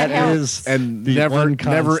 Talent That helps. is and the one constant.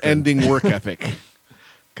 never-ending work ethic.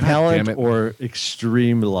 God Talent damn it. or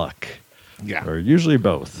extreme luck, Yeah. or usually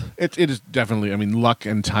both. It is definitely, luck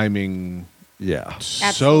and timing Yeah. so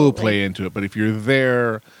Absolutely. play into it. But if you're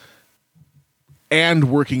there and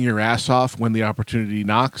working your ass off when the opportunity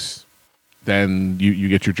knocks, then you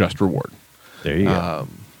get your just reward. There you go.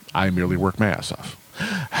 I merely work my ass off.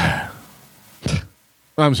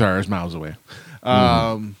 I'm sorry, I was miles away.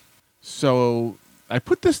 So I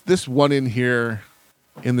put this one in here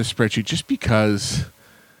in the spreadsheet just because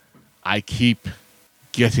I keep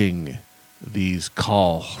getting these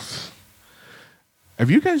calls. Have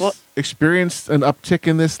you guys experienced an uptick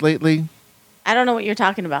in this lately? I don't know what you're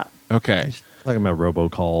talking about. Okay. Talking about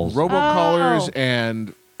robocalls. Robocallers Oh.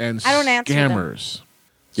 and I don't answer them. scammers.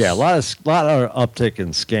 Yeah, a lot of uptick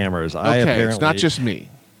in scammers. Okay, it's not just me.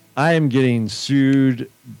 I am getting sued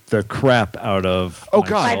the crap out of. Oh,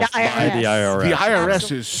 God. myself By the by the IRS. The IRS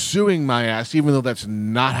Absolutely. is suing my ass, even though that's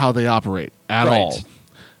not how they operate at Right. all.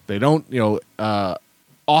 They don't,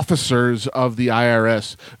 officers of the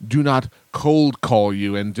IRS do not cold call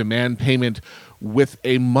you and demand payment with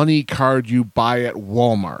a money card you buy at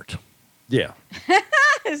Walmart. Yeah.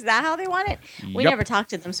 Is that how they want it? We Yep. never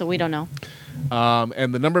talked to them, so we don't know.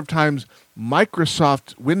 And the number of times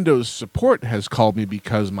Microsoft Windows support has called me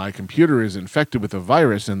because my computer is infected with a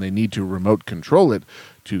virus and they need to remote control it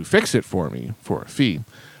to fix it for me for a fee.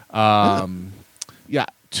 Yeah,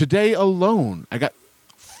 today alone, I got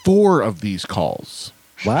 4 of these calls.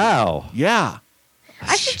 Wow. Yeah.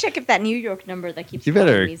 I should check if that New York number that keeps You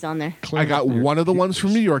better- calling me is on there. I got one of the ones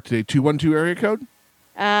from New York today, 212 area code.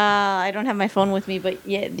 I don't have my phone with me, but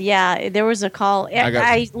yeah, there was a call.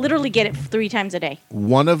 I literally get it 3 times a day.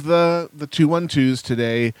 One of the 212s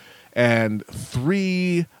today and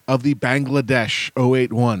 3 of the Bangladesh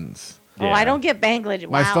 081s. Oh, I don't get Bangladesh.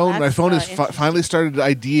 My Wow, phone that's, is interesting. finally started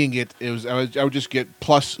IDing it. I would just get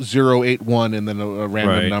plus 081 and then a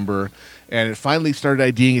random Right. number, and it finally started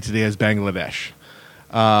IDing it today as Bangladesh.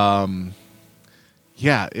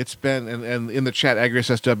 Yeah, it's been and in the chat, Agris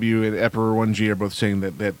SW and Emperor 1G are both saying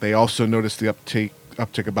that they also noticed the uptick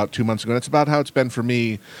uptick about 2 months ago. That's about how it's been for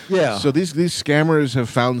me. Yeah. So these scammers have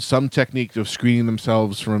found some technique of screening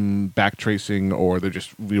themselves from back tracing, or they're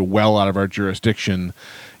just well out of our jurisdiction.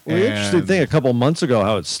 Well, the interesting thing a couple months ago,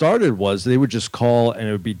 how it started was they would just call and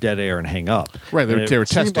it would be dead air and hang up. Right, they were It seemed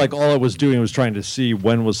testing. like all it was doing was trying to see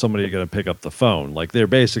when was somebody going to pick up the phone. Like they're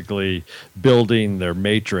basically building their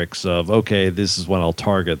matrix of, okay, this is when I'll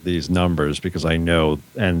target these numbers because I know,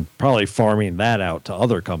 and probably farming that out to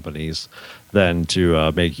other companies then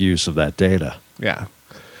to make use of that data. Yeah.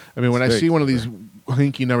 I mean, when I very see one of these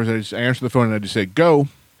hinky numbers, I answer the phone and I just say, go.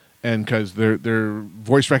 And because their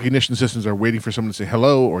voice recognition systems are waiting for someone to say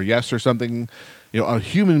hello or yes or something. A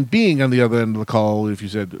human being on the other end of the call, if you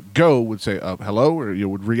said go, would say hello, or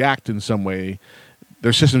would react in some way.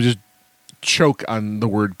 Their systems just choke on the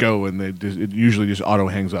word go, and it usually just auto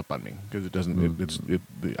hangs up on me because it doesn't.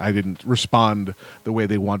 I didn't respond the way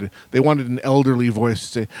they wanted. They wanted an elderly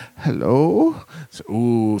voice to say hello. So,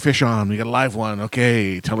 ooh, fish on. We got a live one.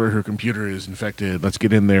 Okay, tell her her computer is infected. Let's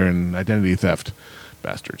get in there and identity theft,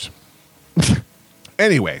 bastards.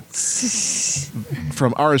 Anyway,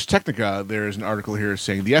 from Ars Technica, there is an article here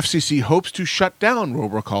saying the FCC hopes to shut down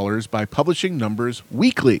robocallers by publishing numbers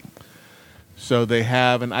weekly. So they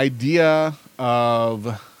have an idea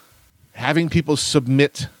of having people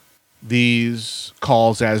submit these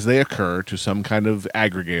calls as they occur to some kind of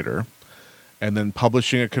aggregator, and then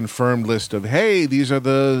publishing a confirmed list of, hey, these are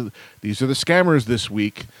the scammers this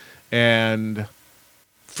week. And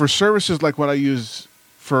for services like what I use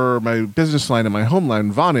for my business line and my home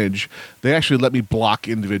line, Vonage, they actually let me block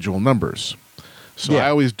individual numbers. So Yeah. I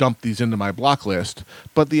always dump these into my block list.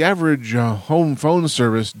 But the average home phone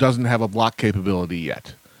service doesn't have a block capability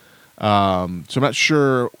yet. So I'm not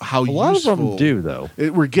sure how A lot useful. of them do, though.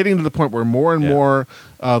 We're getting to the point where more and more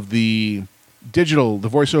of the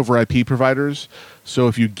voice over IP providers. So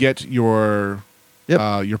if you get your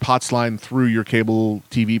POTS line through your cable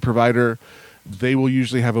TV provider, they will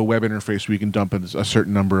usually have a web interface where you can dump a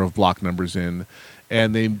certain number of block numbers in.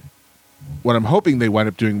 And what I'm hoping they wind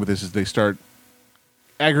up doing with this is they start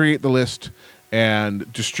aggregate the list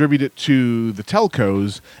and distribute it to the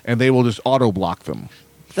telcos, and they will just auto block them.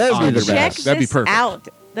 That would be the Check best. That'd be this perfect. out.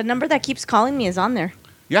 The number that keeps calling me is on there.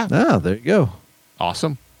 Yeah, Ah, there you go.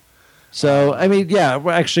 awesome. So, I mean, yeah,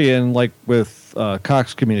 we're actually, in like with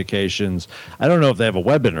Cox Communications, I don't know if they have a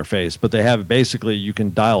web interface, but they have basically you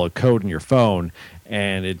can dial a code in your phone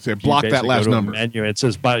and it Say, block you that basically last go to a number. menu, it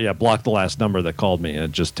says, block the last number that called me, and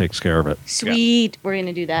it just takes care of it. Sweet. We're going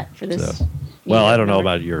to do that for this. So, well, I don't know number.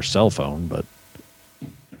 about your cell phone, but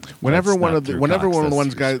Whenever That's one not of the through whenever Cox, one of the that's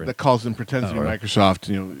ones through guys Sprint. that calls and pretends to be right. Microsoft,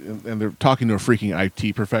 and they're talking to a freaking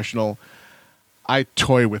IT professional, I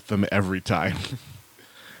toy with them every time.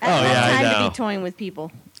 I don't have yeah, I time to know. be toying with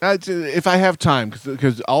people. If I have time,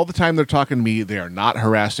 because all the time they're talking to me, they are not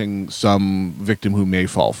harassing some victim who may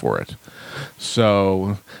fall for it.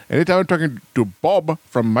 So anytime I'm talking to Bob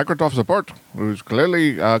from Microsoft Support, who's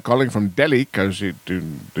clearly calling from Delhi because he's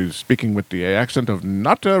speaking with the accent of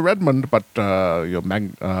not Redmond but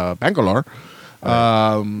Bangalore,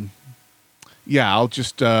 I'll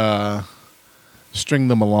just string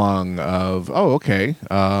them along of, okay,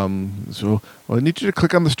 so I need you to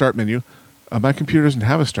click on the start menu. My computer doesn't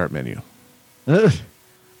have a start menu.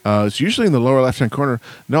 It's usually in the lower left-hand corner.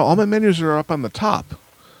 No, all my menus are up on the top.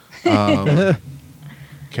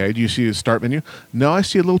 Okay, do you see a start menu? No, I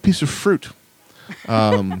see a little piece of fruit.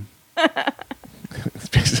 It's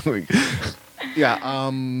basically, yeah.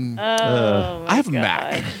 Oh, I have a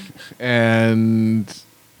Mac, and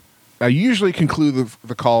I usually conclude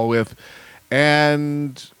the call with,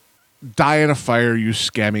 and die in a fire, you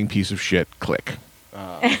scamming piece of shit, click.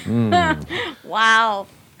 Wow.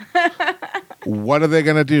 What are they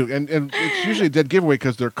going to do? And it's usually a dead giveaway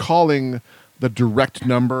because they're calling the direct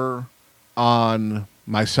number on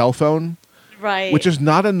my cell phone, Right. which is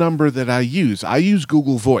not a number that I use. I use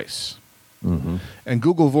Google Voice. And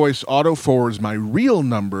Google Voice auto forwards my real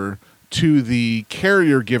number to the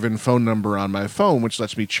carrier-given phone number on my phone, which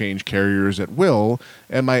lets me change carriers at will,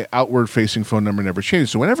 and my outward-facing phone number never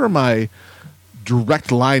changes. So whenever my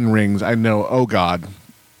direct line rings, I know, oh, God,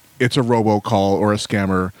 it's a robocall or a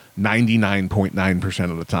scammer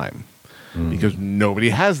 99.9% of the time. Because nobody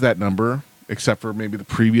has that number except for maybe the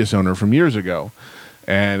previous owner from years ago.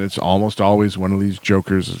 And it's almost always one of these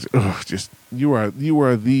jokers. You are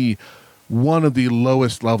the one of the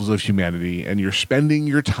lowest levels of humanity, and you're spending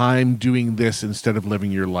your time doing this instead of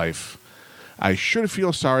living your life. I should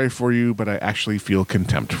feel sorry for you, but I actually feel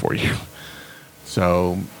contempt for you.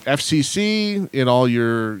 So FCC, in all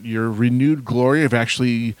your renewed glory of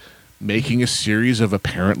actually making a series of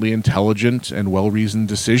apparently intelligent and well-reasoned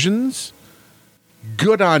decisions,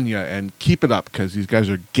 good on you, and keep it up, because these guys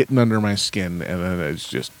are getting under my skin, and then it's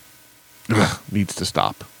just needs to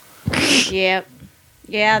stop. Yep.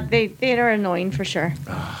 Yeah, they're annoying for sure.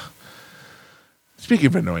 Speaking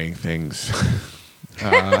of annoying things,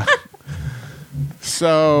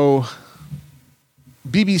 so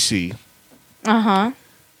BBC,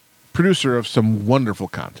 producer of some wonderful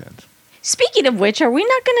content. Speaking of which, are we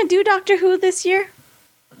not going to do Doctor Who this year?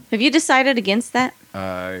 Have you decided against that?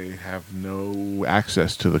 I have no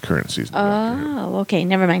access to the current season of Doctor Who, Oh, okay.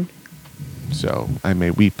 Never mind. so I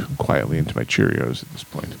may weep quietly into my Cheerios at this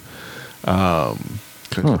point.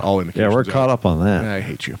 Because all indications Yeah, we're are- caught up on that. I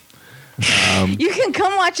hate you. You can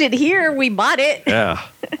come watch it here. We bought it. Yeah.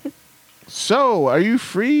 So, are you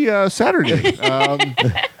free Saturday?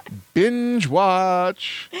 Binge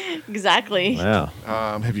watch. Exactly. Wow.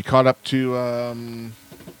 Have you caught up to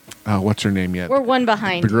what's her name yet? We're one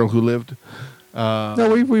behind. The girl who lived.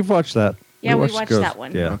 No, we've watched that. Yeah, we watched watched Ghost. that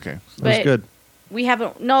one. Yeah. Okay. It was But- good. We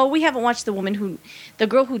haven't watched the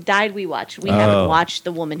girl who died. We watched. We haven't watched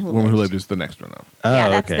the woman who The Woman Who lived. Lived is the next one up. Yeah,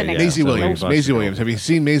 Oh, that's okay, the next yeah. Maisie So we've Williams. watched Maisie the Williams. Have you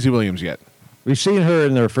seen Maisie Williams yet? We've seen her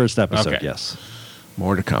in their first episode. Okay. Yes.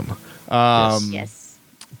 More to come. Yes.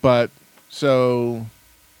 But so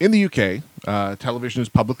in the UK, television is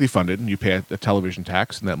publicly funded, and you pay a television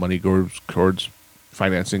tax, and that money goes towards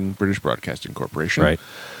financing British Broadcasting Corporation. Right.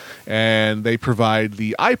 And they provide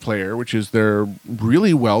the iPlayer, which is their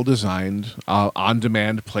really well-designed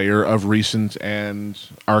on-demand player of recent and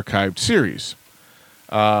archived series.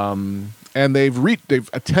 And they've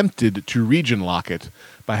attempted to region lock it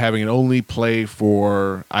by having it only play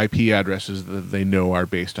for IP addresses that they know are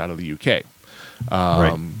based out of the UK.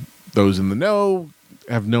 Right. Those in the know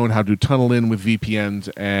have known how to tunnel in with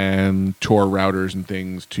VPNs and Tor routers and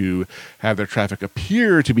things to have their traffic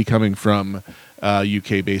appear to be coming from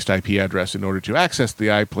UK-based IP address in order to access the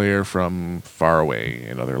iPlayer from far away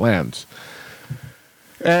in other lands.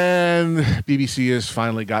 And BBC has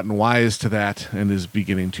finally gotten wise to that and is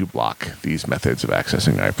beginning to block these methods of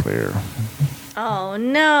accessing iPlayer. Oh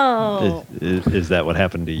no. Is that what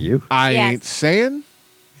happened to you? I Yes. ain't saying.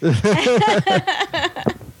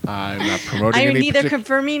 I'm not promoting I am any neither partic-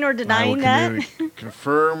 confirming or I will denying that. neither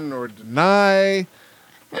confirm nor deny.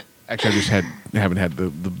 Actually, I just haven't had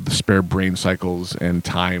the spare brain cycles and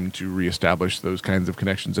time to reestablish those kinds of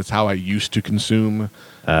connections. That's how I used to consume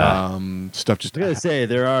stuff. Just I was gonna say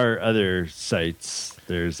there are other sites.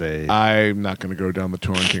 There's a I'm not going to go down the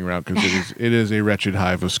torrenting route because it is a wretched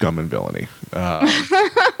hive of scum and villainy.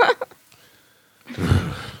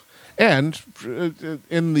 And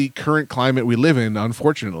in the current climate we live in,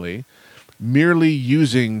 unfortunately, merely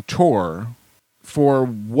using Tor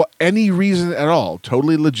for any reason at all,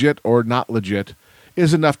 totally legit or not legit,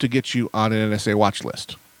 is enough to get you on an NSA watch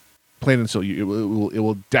list. Plain and simple, it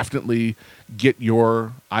will definitely get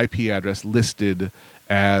your IP address listed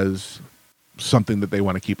as something that they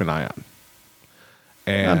want to keep an eye on.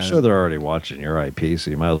 And I'm sure they're already watching your IP, so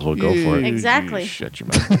you might as well go for it. Exactly. Shut your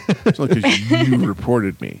mouth. It's only because you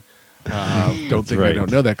reported me. Don't think I right.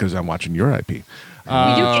 don't know that because I'm watching your IP. We do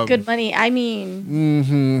get good money. I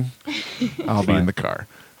mean, I'll be in the car.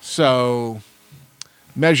 So,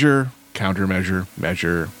 measure, countermeasure,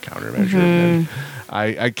 measure, countermeasure. And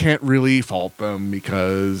I can't really fault them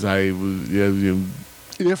because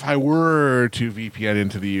if I were to VPN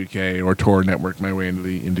into the UK or Tor network my way into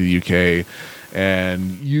the UK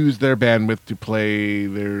and use their bandwidth to play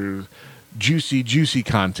their juicy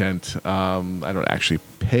content, I don't actually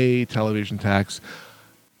pay television tax.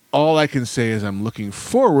 All I can say is I'm looking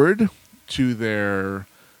forward to their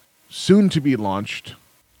soon-to-be launched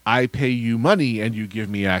I pay you money and you give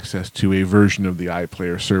me access to a version of the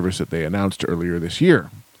iPlayer service that they announced earlier this year.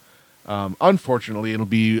 Unfortunately, it'll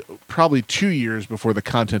be probably 2 years before the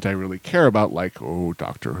content I really care about, like,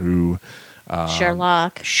 Doctor Who,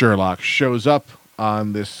 Sherlock. Sherlock, shows up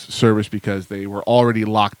on this service because they were already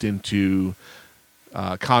locked into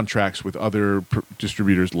contracts with other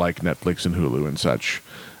distributors like Netflix and Hulu and such.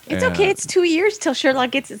 It's And- okay. It's 2 years till Sherlock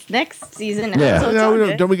gets its next season. Yeah. So it's No, all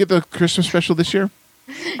good. don't we get the Christmas special this year?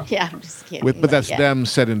 Yeah, I'm just kidding. But that's yeah. them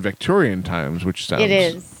set in Victorian times, which sounds It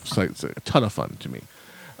is. it's a ton of fun to me.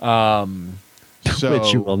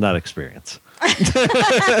 Which you will not experience.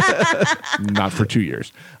 Not for 2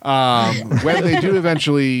 years. When they do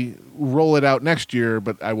eventually roll it out next year,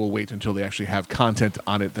 but I will wait until they actually have content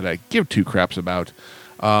on it that I give two craps about,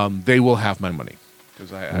 they will have my money.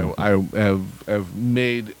 Because I have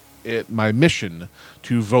made it my mission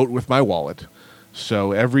to vote with my wallet.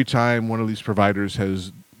 So every time one of these providers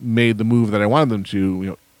has made the move that I wanted them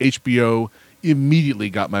to, HBO immediately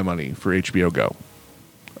got my money for HBO Go.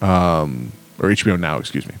 Or HBO Now,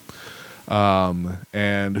 excuse me.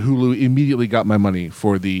 And Hulu immediately got my money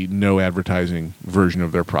for the no advertising version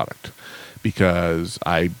of their product because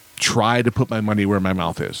I try to put my money where my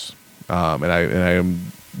mouth is. And I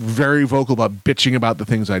am very vocal about bitching about the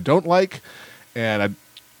things I don't like. And I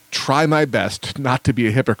try my best not to be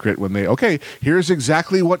a hypocrite when okay, here's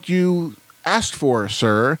exactly what you asked for,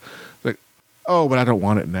 sir. Like, oh, but I don't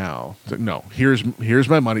want it now. It's like, no, here's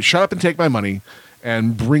my money. Shut up and take my money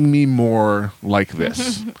and bring me more like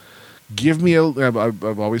this. Give me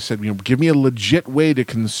I've always said, give me a legit way to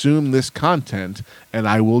consume this content, and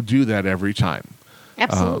I will do that every time.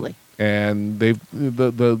 Absolutely. And the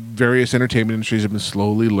various entertainment industries have been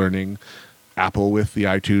slowly learning. Apple with the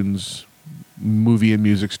iTunes movie and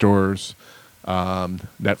music stores,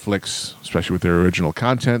 Netflix, especially with their original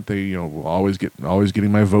content, they always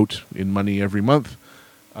getting my vote in money every month.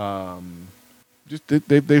 Just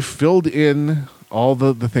they've filled in all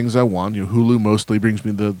the things I want. Hulu mostly brings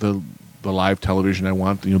me the live television I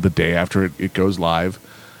want. The day after it goes live.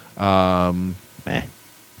 And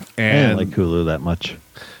I don't like Hulu that much.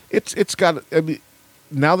 It's got. I mean,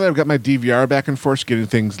 now that I've got my DVR back and forth, getting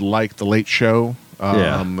things like The Late Show.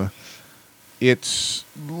 It's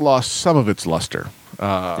lost some of its luster. For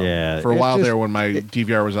a while there, when my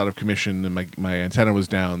DVR was out of commission and my antenna was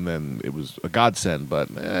down, then it was a godsend.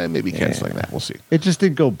 But maybe canceling that, we'll see. It just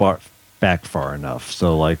didn't go back far enough.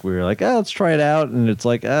 So we were like, let's try it out, and it's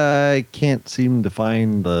like I can't seem to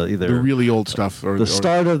find either the really old stuff or the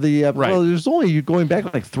start of the episode. Right. Well, there's only going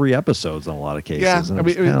back like 3 episodes in a lot of cases. Yeah, and I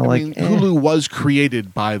mean, Hulu was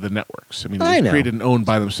created by the networks. I mean, it was created and owned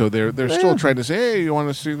by them, so they're still trying to say, hey, you want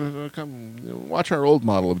to see come watch our old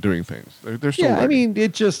model of doing things. They're still learning. I mean,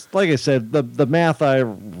 it just like I said, the math we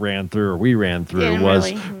ran through we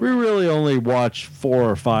really only watch 4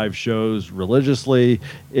 or 5 shows religiously.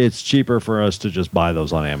 It's cheaper for us to just buy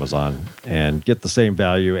those on Amazon and get the same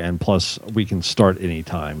value, and plus we can start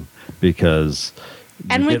anytime because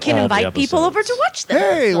we can invite people over to watch them.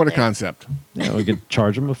 Hey, what a concept. Yeah, we could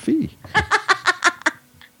charge them a fee.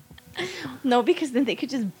 No, because then they could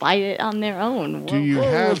just buy it on their own. Do you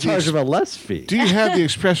we'll charge them a less fee? Do you have the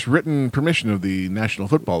express written permission of the National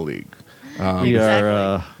Football League?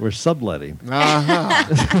 We're subletting.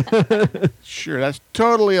 Sure, that's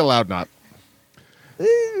totally allowed. Not.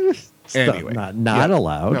 Anyway, not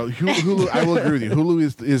allowed. No, Hulu. I will agree with you.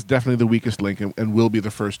 Hulu is definitely the weakest link, and will be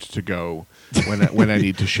the first to go when I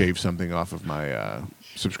need to shave something off of my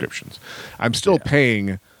subscriptions. I'm still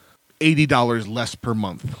paying $80 less per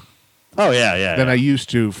month. Oh yeah. Than I used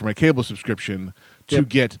to for my cable subscription to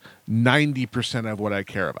get 90% of what I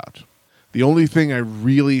care about. The only thing I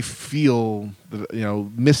really feel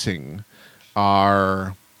missing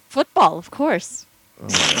are football, of course.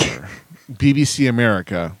 BBC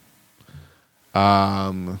America,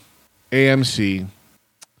 AMC,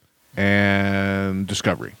 and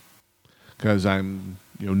Discovery, because I'm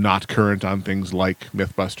not current on things like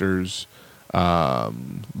MythBusters,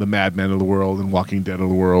 the Mad Men of the world, and Walking Dead of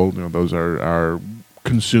the world. Those are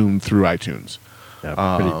consumed through iTunes.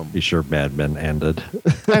 Yeah, pretty sure Mad Men ended.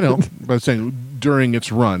 I know, but I'm saying during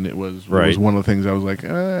its run, it was one of the things I was like,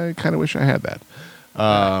 I kind of wish I had that.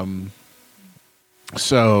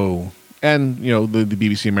 So, and the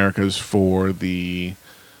BBC Americas for the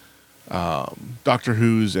Doctor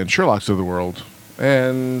Who's and Sherlock's of the world,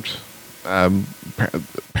 and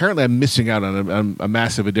apparently I'm missing out on a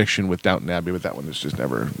massive addiction with Downton Abbey, but that one has just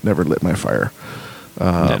never lit my fire.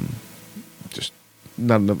 Just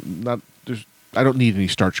not. I don't need any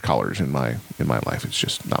starch collars in my life. It's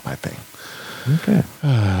just not my thing. Okay,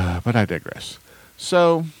 but I digress.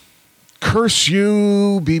 So, curse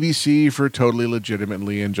you, BBC, for totally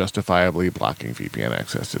legitimately and justifiably blocking VPN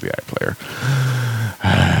access to the iPlayer.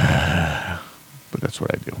 But that's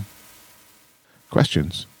what I do.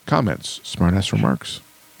 Questions, comments, smartass remarks?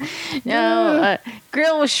 No,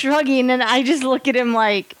 Grill was shrugging, and I just look at him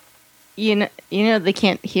like, they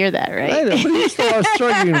can't hear that, right? I know, but he was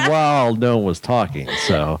struggling while no one was talking,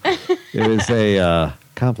 so it was a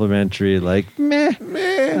complimentary, meh.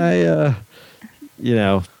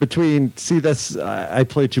 I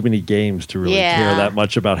play too many games to really care that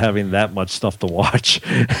much about having that much stuff to watch.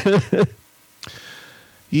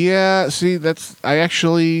 Yeah, see,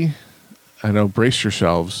 I know, brace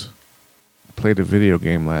yourselves. Played a video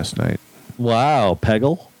game last night. Wow,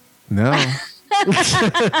 Peggle? No.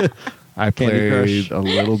 I played a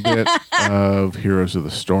little bit of Heroes of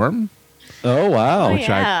the Storm. Oh, wow. Which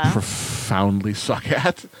I profoundly suck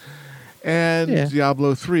at. And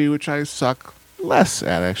Diablo 3, which I suck less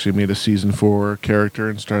at. I actually made a Season 4 character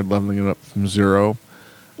and started leveling it up from 0. Oh,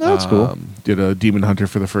 that's cool. Did a Demon Hunter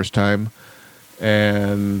for the first time.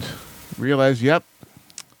 And realized,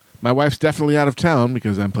 My wife's definitely out of town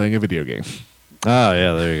because I'm playing a video game. Oh,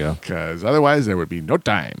 yeah, there you go. Because otherwise there would be no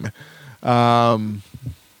time. And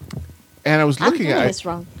I was I'm looking doing at this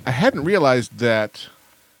wrong. I hadn't realized that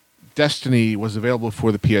Destiny was available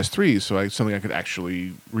for the PS3, so something I could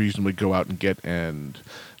actually reasonably go out and get. And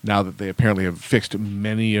now that they apparently have fixed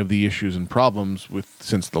many of the issues and problems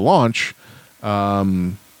since the launch, are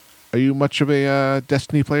you much of a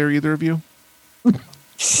Destiny player, either of you?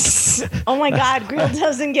 Oh my God, Grill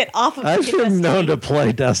doesn't get off of I've Destiny. been known to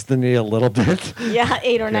play Destiny a little bit. Yeah,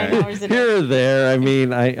 8 or 9 hours a day. Here or there. I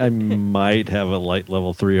mean, I might have a light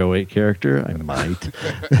level 308 character. I might.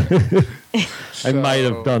 I might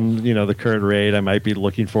have done, the current raid. I might be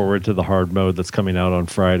looking forward to the hard mode that's coming out on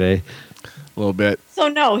Friday. A little bit. So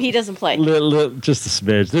no, he doesn't play. Just a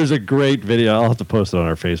smidge. There's a great video. I'll have to post it on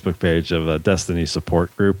our Facebook page of a Destiny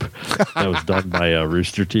support group that was done by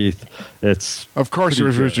Rooster Teeth. It's Of course, it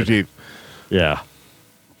was pretty Rooster good. Teeth. Yeah.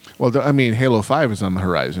 Well, Halo 5 is on the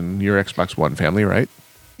horizon. Your Xbox One family, right?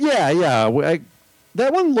 Yeah.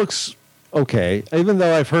 That one looks okay. Even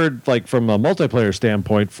though I've heard, from a multiplayer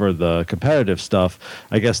standpoint for the competitive stuff,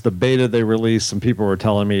 I guess the beta they released, some people were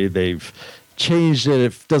telling me they've changed it.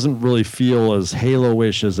 It doesn't really feel as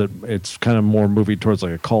Halo-ish as it's kind of more moving towards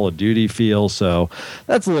a Call of Duty feel. So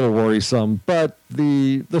that's a little worrisome. But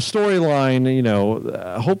the storyline,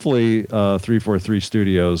 hopefully 343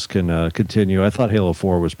 Studios can continue. I thought Halo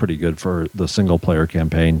 4 was pretty good for the single-player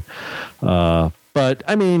campaign. But,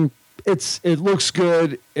 I mean, it looks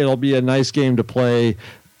good. It'll be a nice game to play.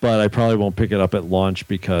 But I probably won't pick it up at launch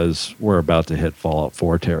because we're about to hit Fallout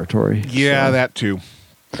 4 territory. Yeah, So. that too.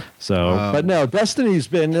 So, but no, Destiny's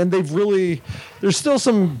been, and there's still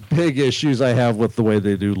some big issues I have with the way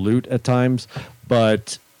they do loot at times,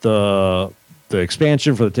 but the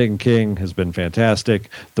expansion for the Taken King has been fantastic.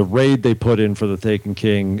 The raid they put in for the Taken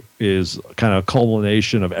King is kind of a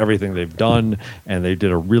culmination of everything they've done, and they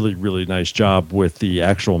did a really, really nice job with the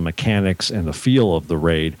actual mechanics and the feel of the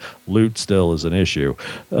raid. Loot still is an issue.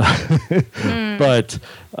 But,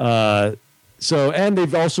 and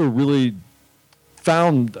they've also really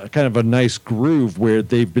found kind of a nice groove where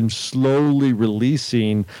they've been slowly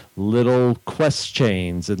releasing little quest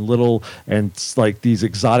chains and these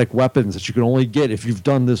exotic weapons that you can only get if you've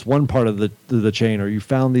done this one part of the chain, or you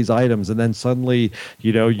found these items, and then suddenly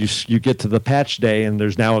you get to the patch day and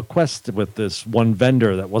there's now a quest with this one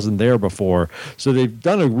vendor that wasn't there before. So they've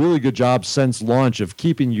done a really good job since launch of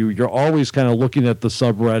keeping you're always kind of looking at the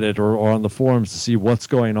subreddit or on the forums to see what's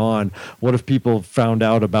going on. What if people found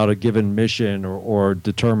out about a given mission or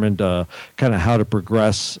determined kind of how to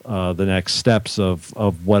progress the next steps of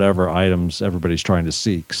whatever items everybody's trying to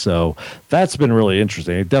seek. So that's been really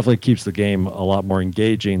interesting. It definitely keeps the game a lot more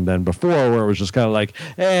engaging than before, where it was just kind of like,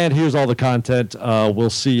 and here's all the content. We'll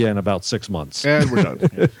see you in about 6 months. And we're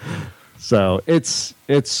done. So it's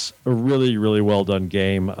a really, really well done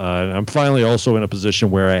game. And I'm finally also in a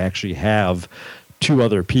position where I actually have 2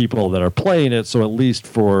 other people that are playing it. So at least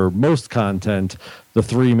for most content, the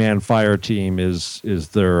 3-man fire team is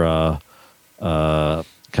their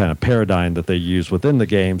kind of paradigm that they use within the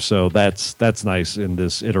game. So that's nice in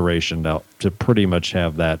this iteration now to pretty much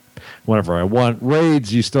have that whenever I want.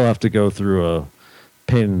 Raids, you still have to go through a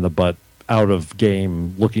pain in the butt out of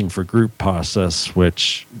game looking for group process,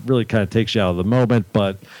 which really kind of takes you out of the moment,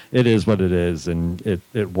 but it is what it is, and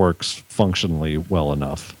it works functionally well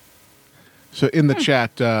enough. So in the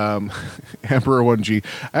chat, Emperor1G,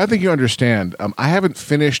 I don't think you understand. I haven't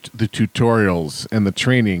finished the tutorials and the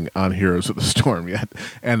training on Heroes of the Storm yet,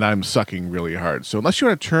 and I'm sucking really hard. So unless you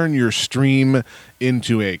want to turn your stream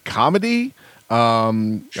into a comedy,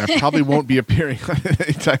 I probably won't be appearing on it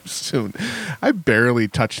anytime soon. I barely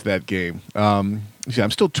touched that game.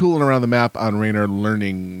 I'm still tooling around the map on Raynor,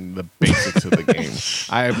 learning the basics of the game.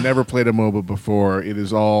 I have never played a MOBA before. It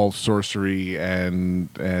is all sorcery and.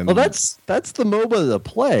 Well, that's the MOBA to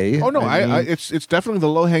play. Oh no, it's definitely the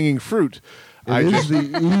low hanging fruit. It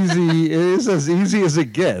is as easy as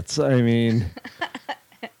it gets. I mean,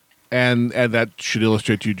 and that should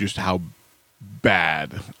illustrate to you just how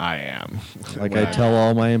bad I am. Like I tell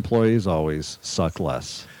all my employees always, suck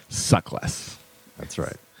less. Suck less. That's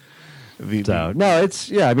right. It does.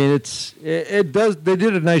 They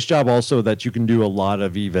did a nice job also that you can do a lot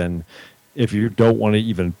of, even if you don't want to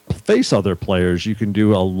even face other players, you can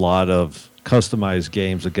do a lot of customized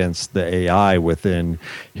games against the AI within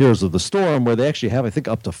Heroes of the Storm, where they actually have, I think,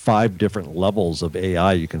 up to 5 different levels of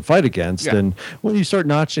AI you can fight against. Yeah. And when you start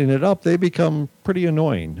notching it up, they become pretty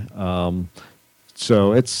annoying.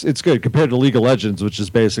 So it's good compared to League of Legends, which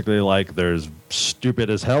is basically like there's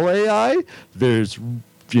stupid as hell AI, there's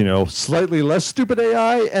slightly less stupid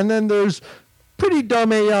AI, and then there's pretty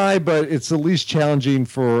dumb AI, but it's at least challenging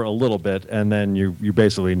for a little bit, and then you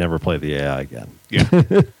basically never play the AI again.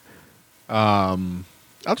 Yeah.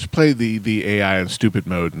 I'll just play the AI in stupid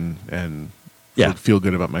mode and Yeah. feel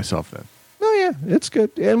good about myself then. Oh yeah, it's good.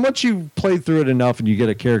 And once you play through it enough and you get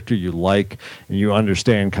a character you like and you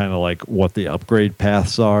understand kind of like what the upgrade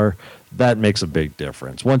paths are, that makes a big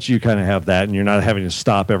difference. Once you kind of have that and you're not having to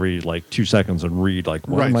stop every like 2 seconds and read like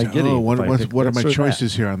what am I getting? Oh, what if I pick are this my or that?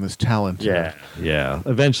 choices here on this talent? Yeah. Yeah.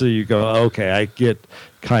 Eventually you go, okay, I get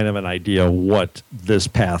kind of an idea what this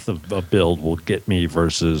path of a build will get me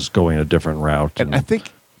versus going a different route. And I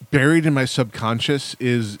think buried in my subconscious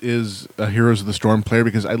is a Heroes of the Storm player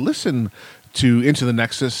because I listen to Into the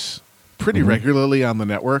Nexus pretty regularly on the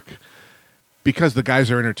network because the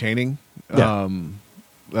guys are entertaining. Yeah.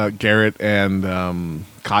 Garrett and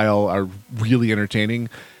Kyle are really entertaining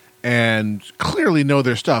and clearly know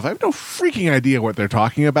their stuff. I have no freaking idea what they're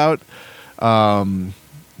talking about,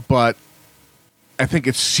 but I think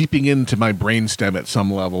it's seeping into my brainstem at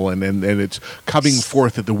some level, and it's coming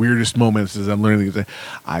forth at the weirdest moments as I'm learning things.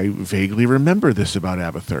 I vaguely remember this about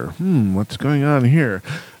Abathur. What's going on here?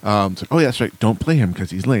 It's like, oh, yeah, that's right. Don't play him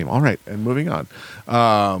because he's lame. All right, and moving on.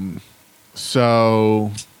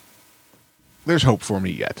 So there's hope for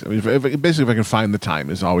me yet. I mean, basically, if I can find the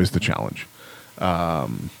time is always the challenge.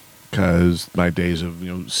 Because my days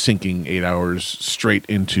of sinking 8 hours straight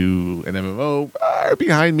into an MMO are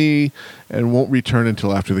behind me and won't return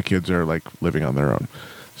until after the kids are like living on their own.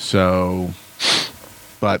 So,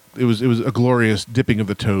 but it was a glorious dipping of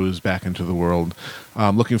the toes back into the world.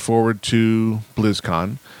 Looking forward to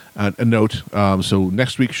BlizzCon. A note: so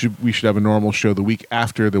next week we should have a normal show. The week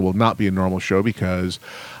after there will not be a normal show because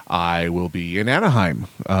I will be in Anaheim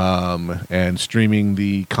and streaming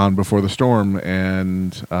the Con Before the Storm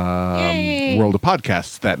and World of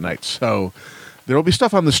Podcasts that night. So there will be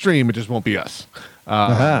stuff on the stream. It just won't be us.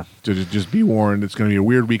 Just be warned. It's going to be a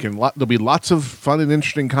weird weekend. There'll be lots of fun and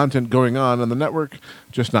interesting content going on the network,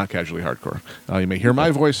 just not casually hardcore. You may hear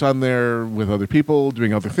my voice on there with other people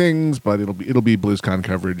doing other things, but it'll be BlizzCon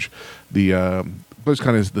coverage. The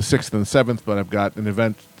BlizzCon is the 6th and 7th, but I've got an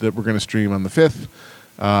event that we're going to stream on the 5th.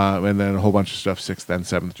 And then a whole bunch of stuff 6th and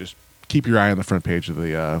 7th. Just keep your eye on the front page of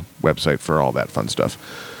the website for all that fun stuff.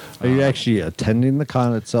 Are you actually attending the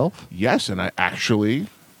con itself? Yes, and I actually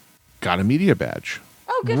got a media badge.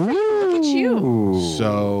 Oh, good for you. Look at you.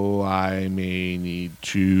 So I may need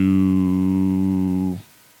to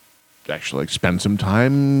actually spend some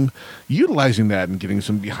time utilizing that and getting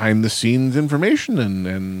some behind the scenes information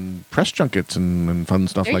and press junkets and fun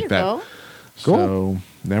stuff There like you that. go. So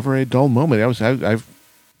never a dull moment.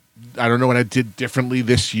 I don't know what I did differently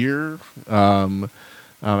this year. I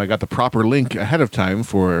got the proper link ahead of time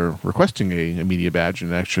for requesting a media badge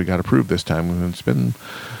and actually got approved this time. And it's been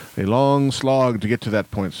a long slog to get to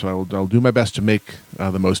that point, so I'll do my best to make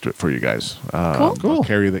the most of it for you guys. Cool. I'll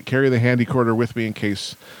carry the handy quarter with me in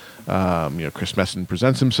case Chris Messon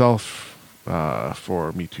presents himself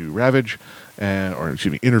for me to ravage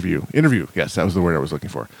interview. Yes, that was the word I was looking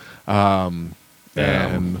for.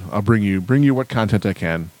 And I'll bring you what content I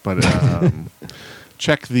can, but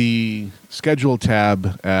check the schedule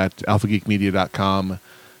tab at alphageekmedia.com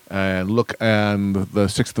and look on the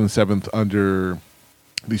 6th and 7th under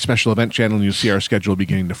the special event channel, and you'll see our schedule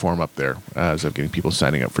beginning to form up there as of getting people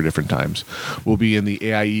signing up for different times. We'll be in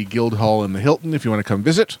the AIE Guild Hall in the Hilton if you want to come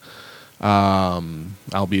visit.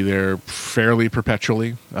 I'll be there fairly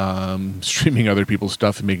perpetually, streaming other people's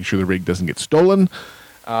stuff and making sure the rig doesn't get stolen.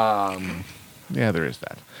 Yeah, there is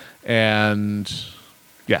that. And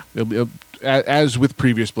yeah, as with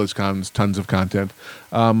previous BlizzCons, tons of content.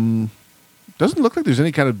 Doesn't look like there's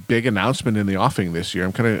any kind of big announcement in the offing this year.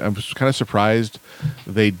 I was kind of surprised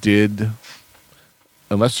they did,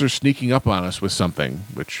 unless they're sneaking up on us with something,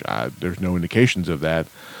 which there's no indications of that.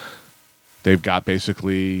 They've got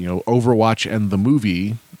basically, Overwatch and the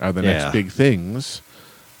movie are the next big things.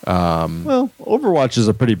 Well, Overwatch is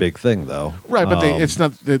a pretty big thing, though. Right, but it's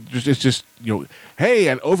not. It's just hey,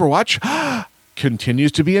 and Overwatch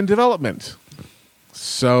continues to be in development.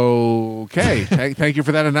 So okay, thank you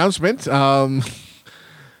for that announcement. And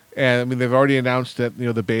I mean, they've already announced that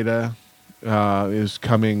the beta is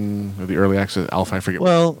coming, or the early access alpha. I forget.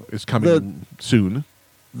 Well, is coming soon.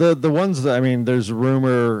 The ones that, there's a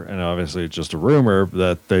rumor, and obviously it's just a rumor,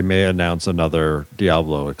 that they may announce another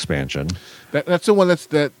Diablo expansion. That's the one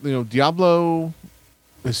that Diablo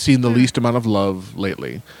has seen the least amount of love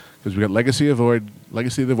lately, because we got Legacy of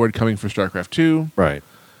the Void coming for StarCraft 2, Right.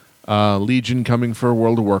 Legion coming for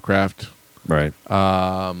World of Warcraft, Right.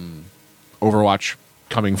 Overwatch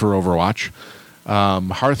coming for Overwatch.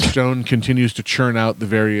 Hearthstone continues to churn out the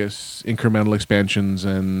various incremental expansions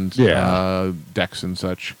and decks and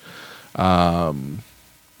such. And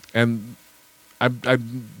I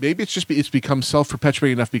maybe it's become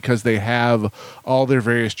self-perpetuating enough because they have all their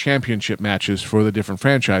various championship matches for the different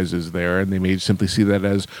franchises there, and they may simply see that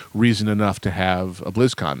as reason enough to have a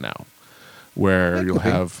BlizzCon now, where you'll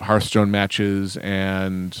have Hearthstone matches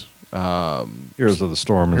and Heroes of the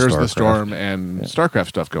Storm and StarCraft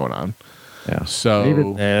stuff going on. Yeah. So I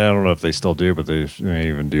don't know if they still do, but they may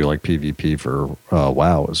even do like PvP for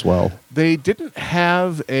WoW as well. They didn't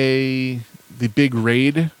have the big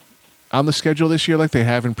raid on the schedule this year like they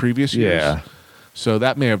have in previous years. Yeah. So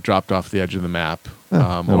that may have dropped off the edge of the map,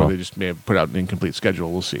 or they just may have put out an incomplete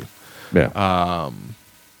schedule. We'll see. Yeah.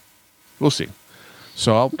 We'll see.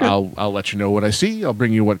 So I'll let you know what I see. I'll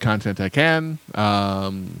bring you what content I can.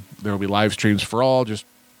 There will be live streams for all. Just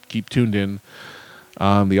keep tuned in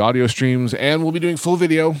on the audio streams, and we'll be doing full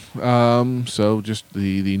video. So just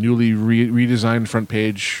the newly redesigned front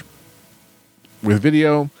page with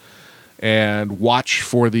video. And watch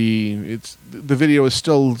for the video is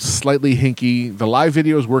still slightly hinky. The live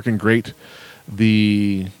video is working great.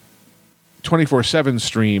 The 24/7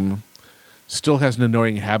 stream still has an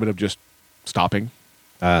annoying habit of just stopping.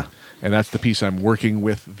 And that's the piece I'm working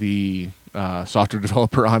with the software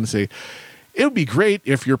developer on to say, it would be great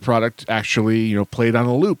if your product actually, played on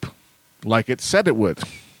a loop like it said it would.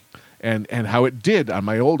 And how it did on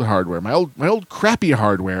my old hardware. My old crappy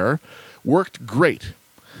hardware worked great.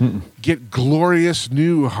 Get glorious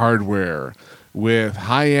new hardware with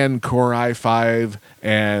high-end Core i5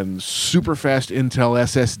 and super fast Intel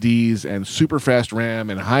SSDs and super fast RAM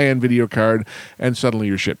and high-end video card, and suddenly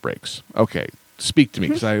your shit breaks. Okay, speak to me,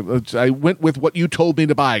 because I went with what you told me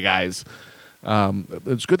to buy, guys.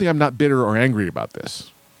 It's a good thing I'm not bitter or angry about this.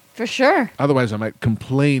 For sure. Otherwise, I might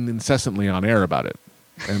complain incessantly on air about it,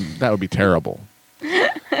 and that would be terrible.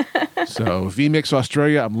 So, vMix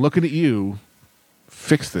Australia, I'm looking at you.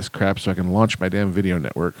 Fix this crap so I can launch my damn video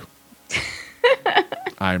network.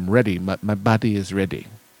 I'm ready. My body is ready.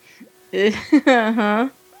 Uh-huh.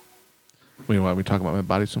 Wait, want me to talk about my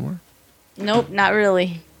body some more? Nope, not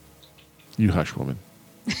really. You hush, woman.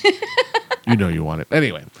 You know you want it.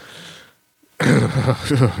 Anyway.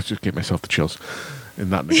 Just gave myself the chills. And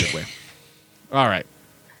not in a good way. All right.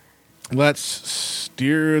 Let's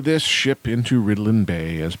steer this ship into Riddlin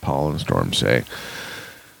Bay, as Paul and Storm say.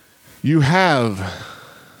 You have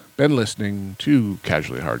been listening to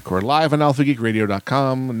Casually Hardcore live on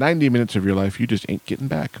alphageekradio.com. 90 minutes of your life you just ain't getting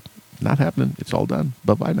back. Not happening. It's all done.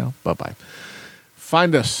 Bye-bye now. Bye-bye.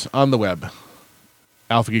 Find us on the web,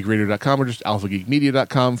 alphageekradio.com or just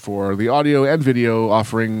alphageekmedia.com for the audio and video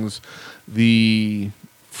offerings. The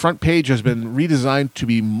front page has been redesigned to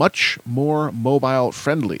be much more mobile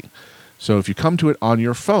friendly. So if you come to it on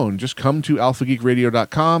your phone, just come to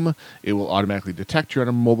alphageekradio.com. It will automatically detect you're on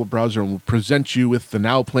a mobile browser and will present you with the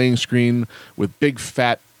now playing screen with big,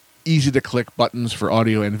 fat, easy-to-click buttons for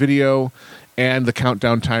audio and video, and the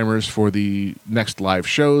countdown timers for the next live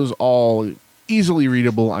shows, all easily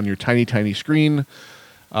readable on your tiny, tiny screen.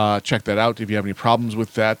 Check that out. If you have any problems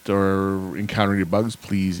with that or encounter any bugs,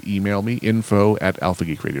 please email me,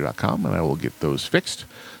 info@alphageekradio.com, and I will get those fixed.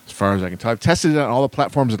 As far as I can tell, I've tested it on all the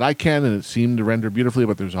platforms that I can, and it seemed to render beautifully,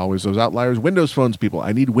 but there's always those outliers. Windows Phones people.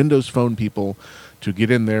 I need Windows Phone people to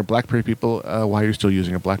get in there. BlackBerry people, why you're still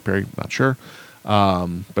using a BlackBerry, not sure.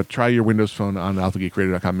 But try your Windows Phone on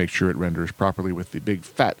alphageekradio.com. Make sure it renders properly with the big,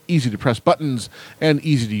 fat, easy-to-press buttons and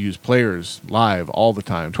easy-to-use players live all the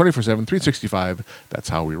time. 24/7, 365. That's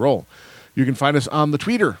how we roll. You can find us on the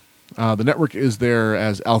Tweeter. The network is there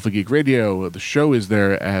as Alpha Geek Radio. The show is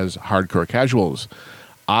there as Hardcore Casuals.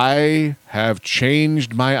 I have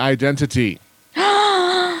changed my identity.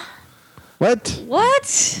 What?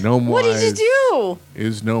 What? No more. What did you do?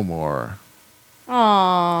 Is no more.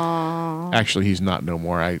 Aww. Actually, he's not no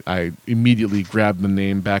more. I immediately grabbed the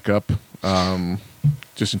name back up,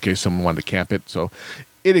 just in case someone wanted to camp it. So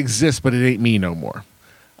it exists, but it ain't me no more.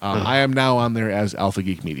 I am now on there as Alpha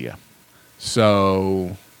Geek Media.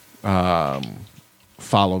 So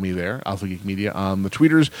follow me there, Alpha Geek Media, on the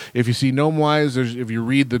tweeters. If you see Gnomewise, if you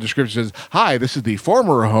read the description, it says, hi, this is the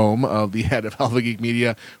former home of the head of Alpha Geek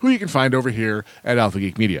Media, who you can find over here at Alpha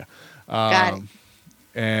Geek Media. Got it.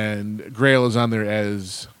 And Grail is on there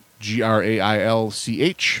as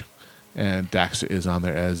Grailch, and Daxa is on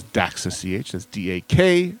there as DaxaCH. That's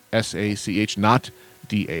DAKSACH, not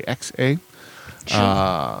DAXA.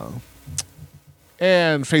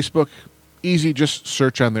 And Facebook, easy, just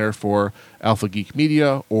search on there for Alpha Geek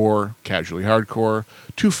Media or Casually Hardcore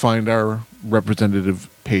to find our representative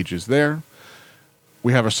pages there.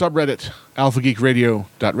 We have a subreddit,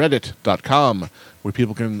 alphageekradio.reddit.com, where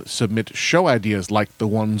people can submit show ideas like the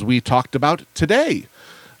ones we talked about today.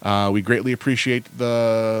 We greatly appreciate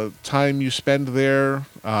the time you spend there.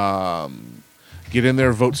 Get in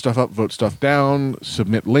there, vote stuff up, vote stuff down,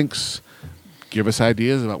 submit links, give us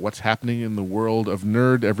ideas about what's happening in the world of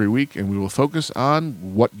nerd every week, and we will focus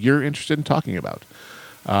on what you're interested in talking about.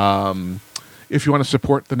 If you want to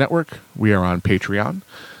support the network, we are on Patreon.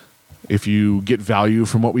 If you get value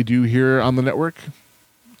from what we do here on the network,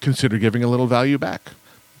 consider giving a little value back.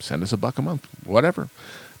 Send us $1 a month, whatever.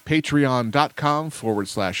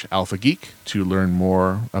 Patreon.com/AlphaGeek to learn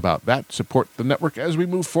more about that. Support the network as we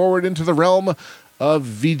move forward into the realm of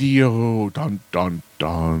video. Dun, dun,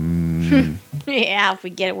 dun. Yeah, if we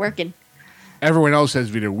get it working. Everyone else has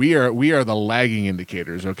video. We are the lagging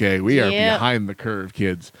indicators, okay? We are Yep. behind the curve,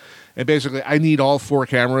 kids. And basically, I need all 4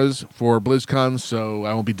 cameras for BlizzCon, so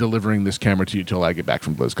I won't be delivering this camera to you until I get back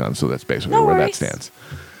from BlizzCon. So that's basically No where worries. that stands.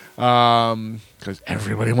 Because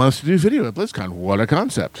everybody wants to do video at BlizzCon. What a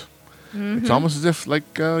concept. It's almost as if,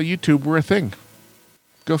 like, YouTube were a thing.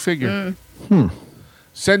 Go figure.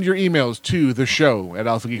 Send your emails to the show at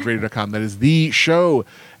alphageekradio.com. That is the show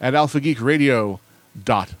at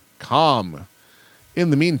alphageekradio.com. In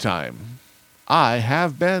the meantime, I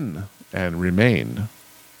have been and remain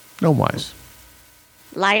Gnomewise.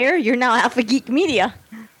 Liar, you're now Alpha Geek Media.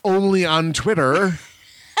 Only on Twitter.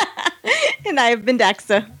 And I have been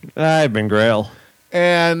Daxa. I've been Grail.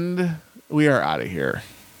 And we are out of here.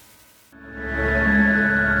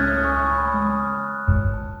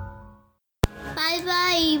 Bye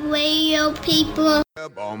bye, radio people.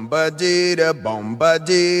 Bombadita,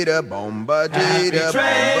 bombadita, bombadita,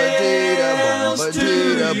 bombadita,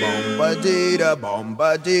 bombadita, bombadita,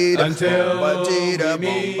 bombadita, Until bombadita, we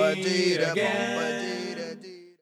meet bombadita, again. bombadita.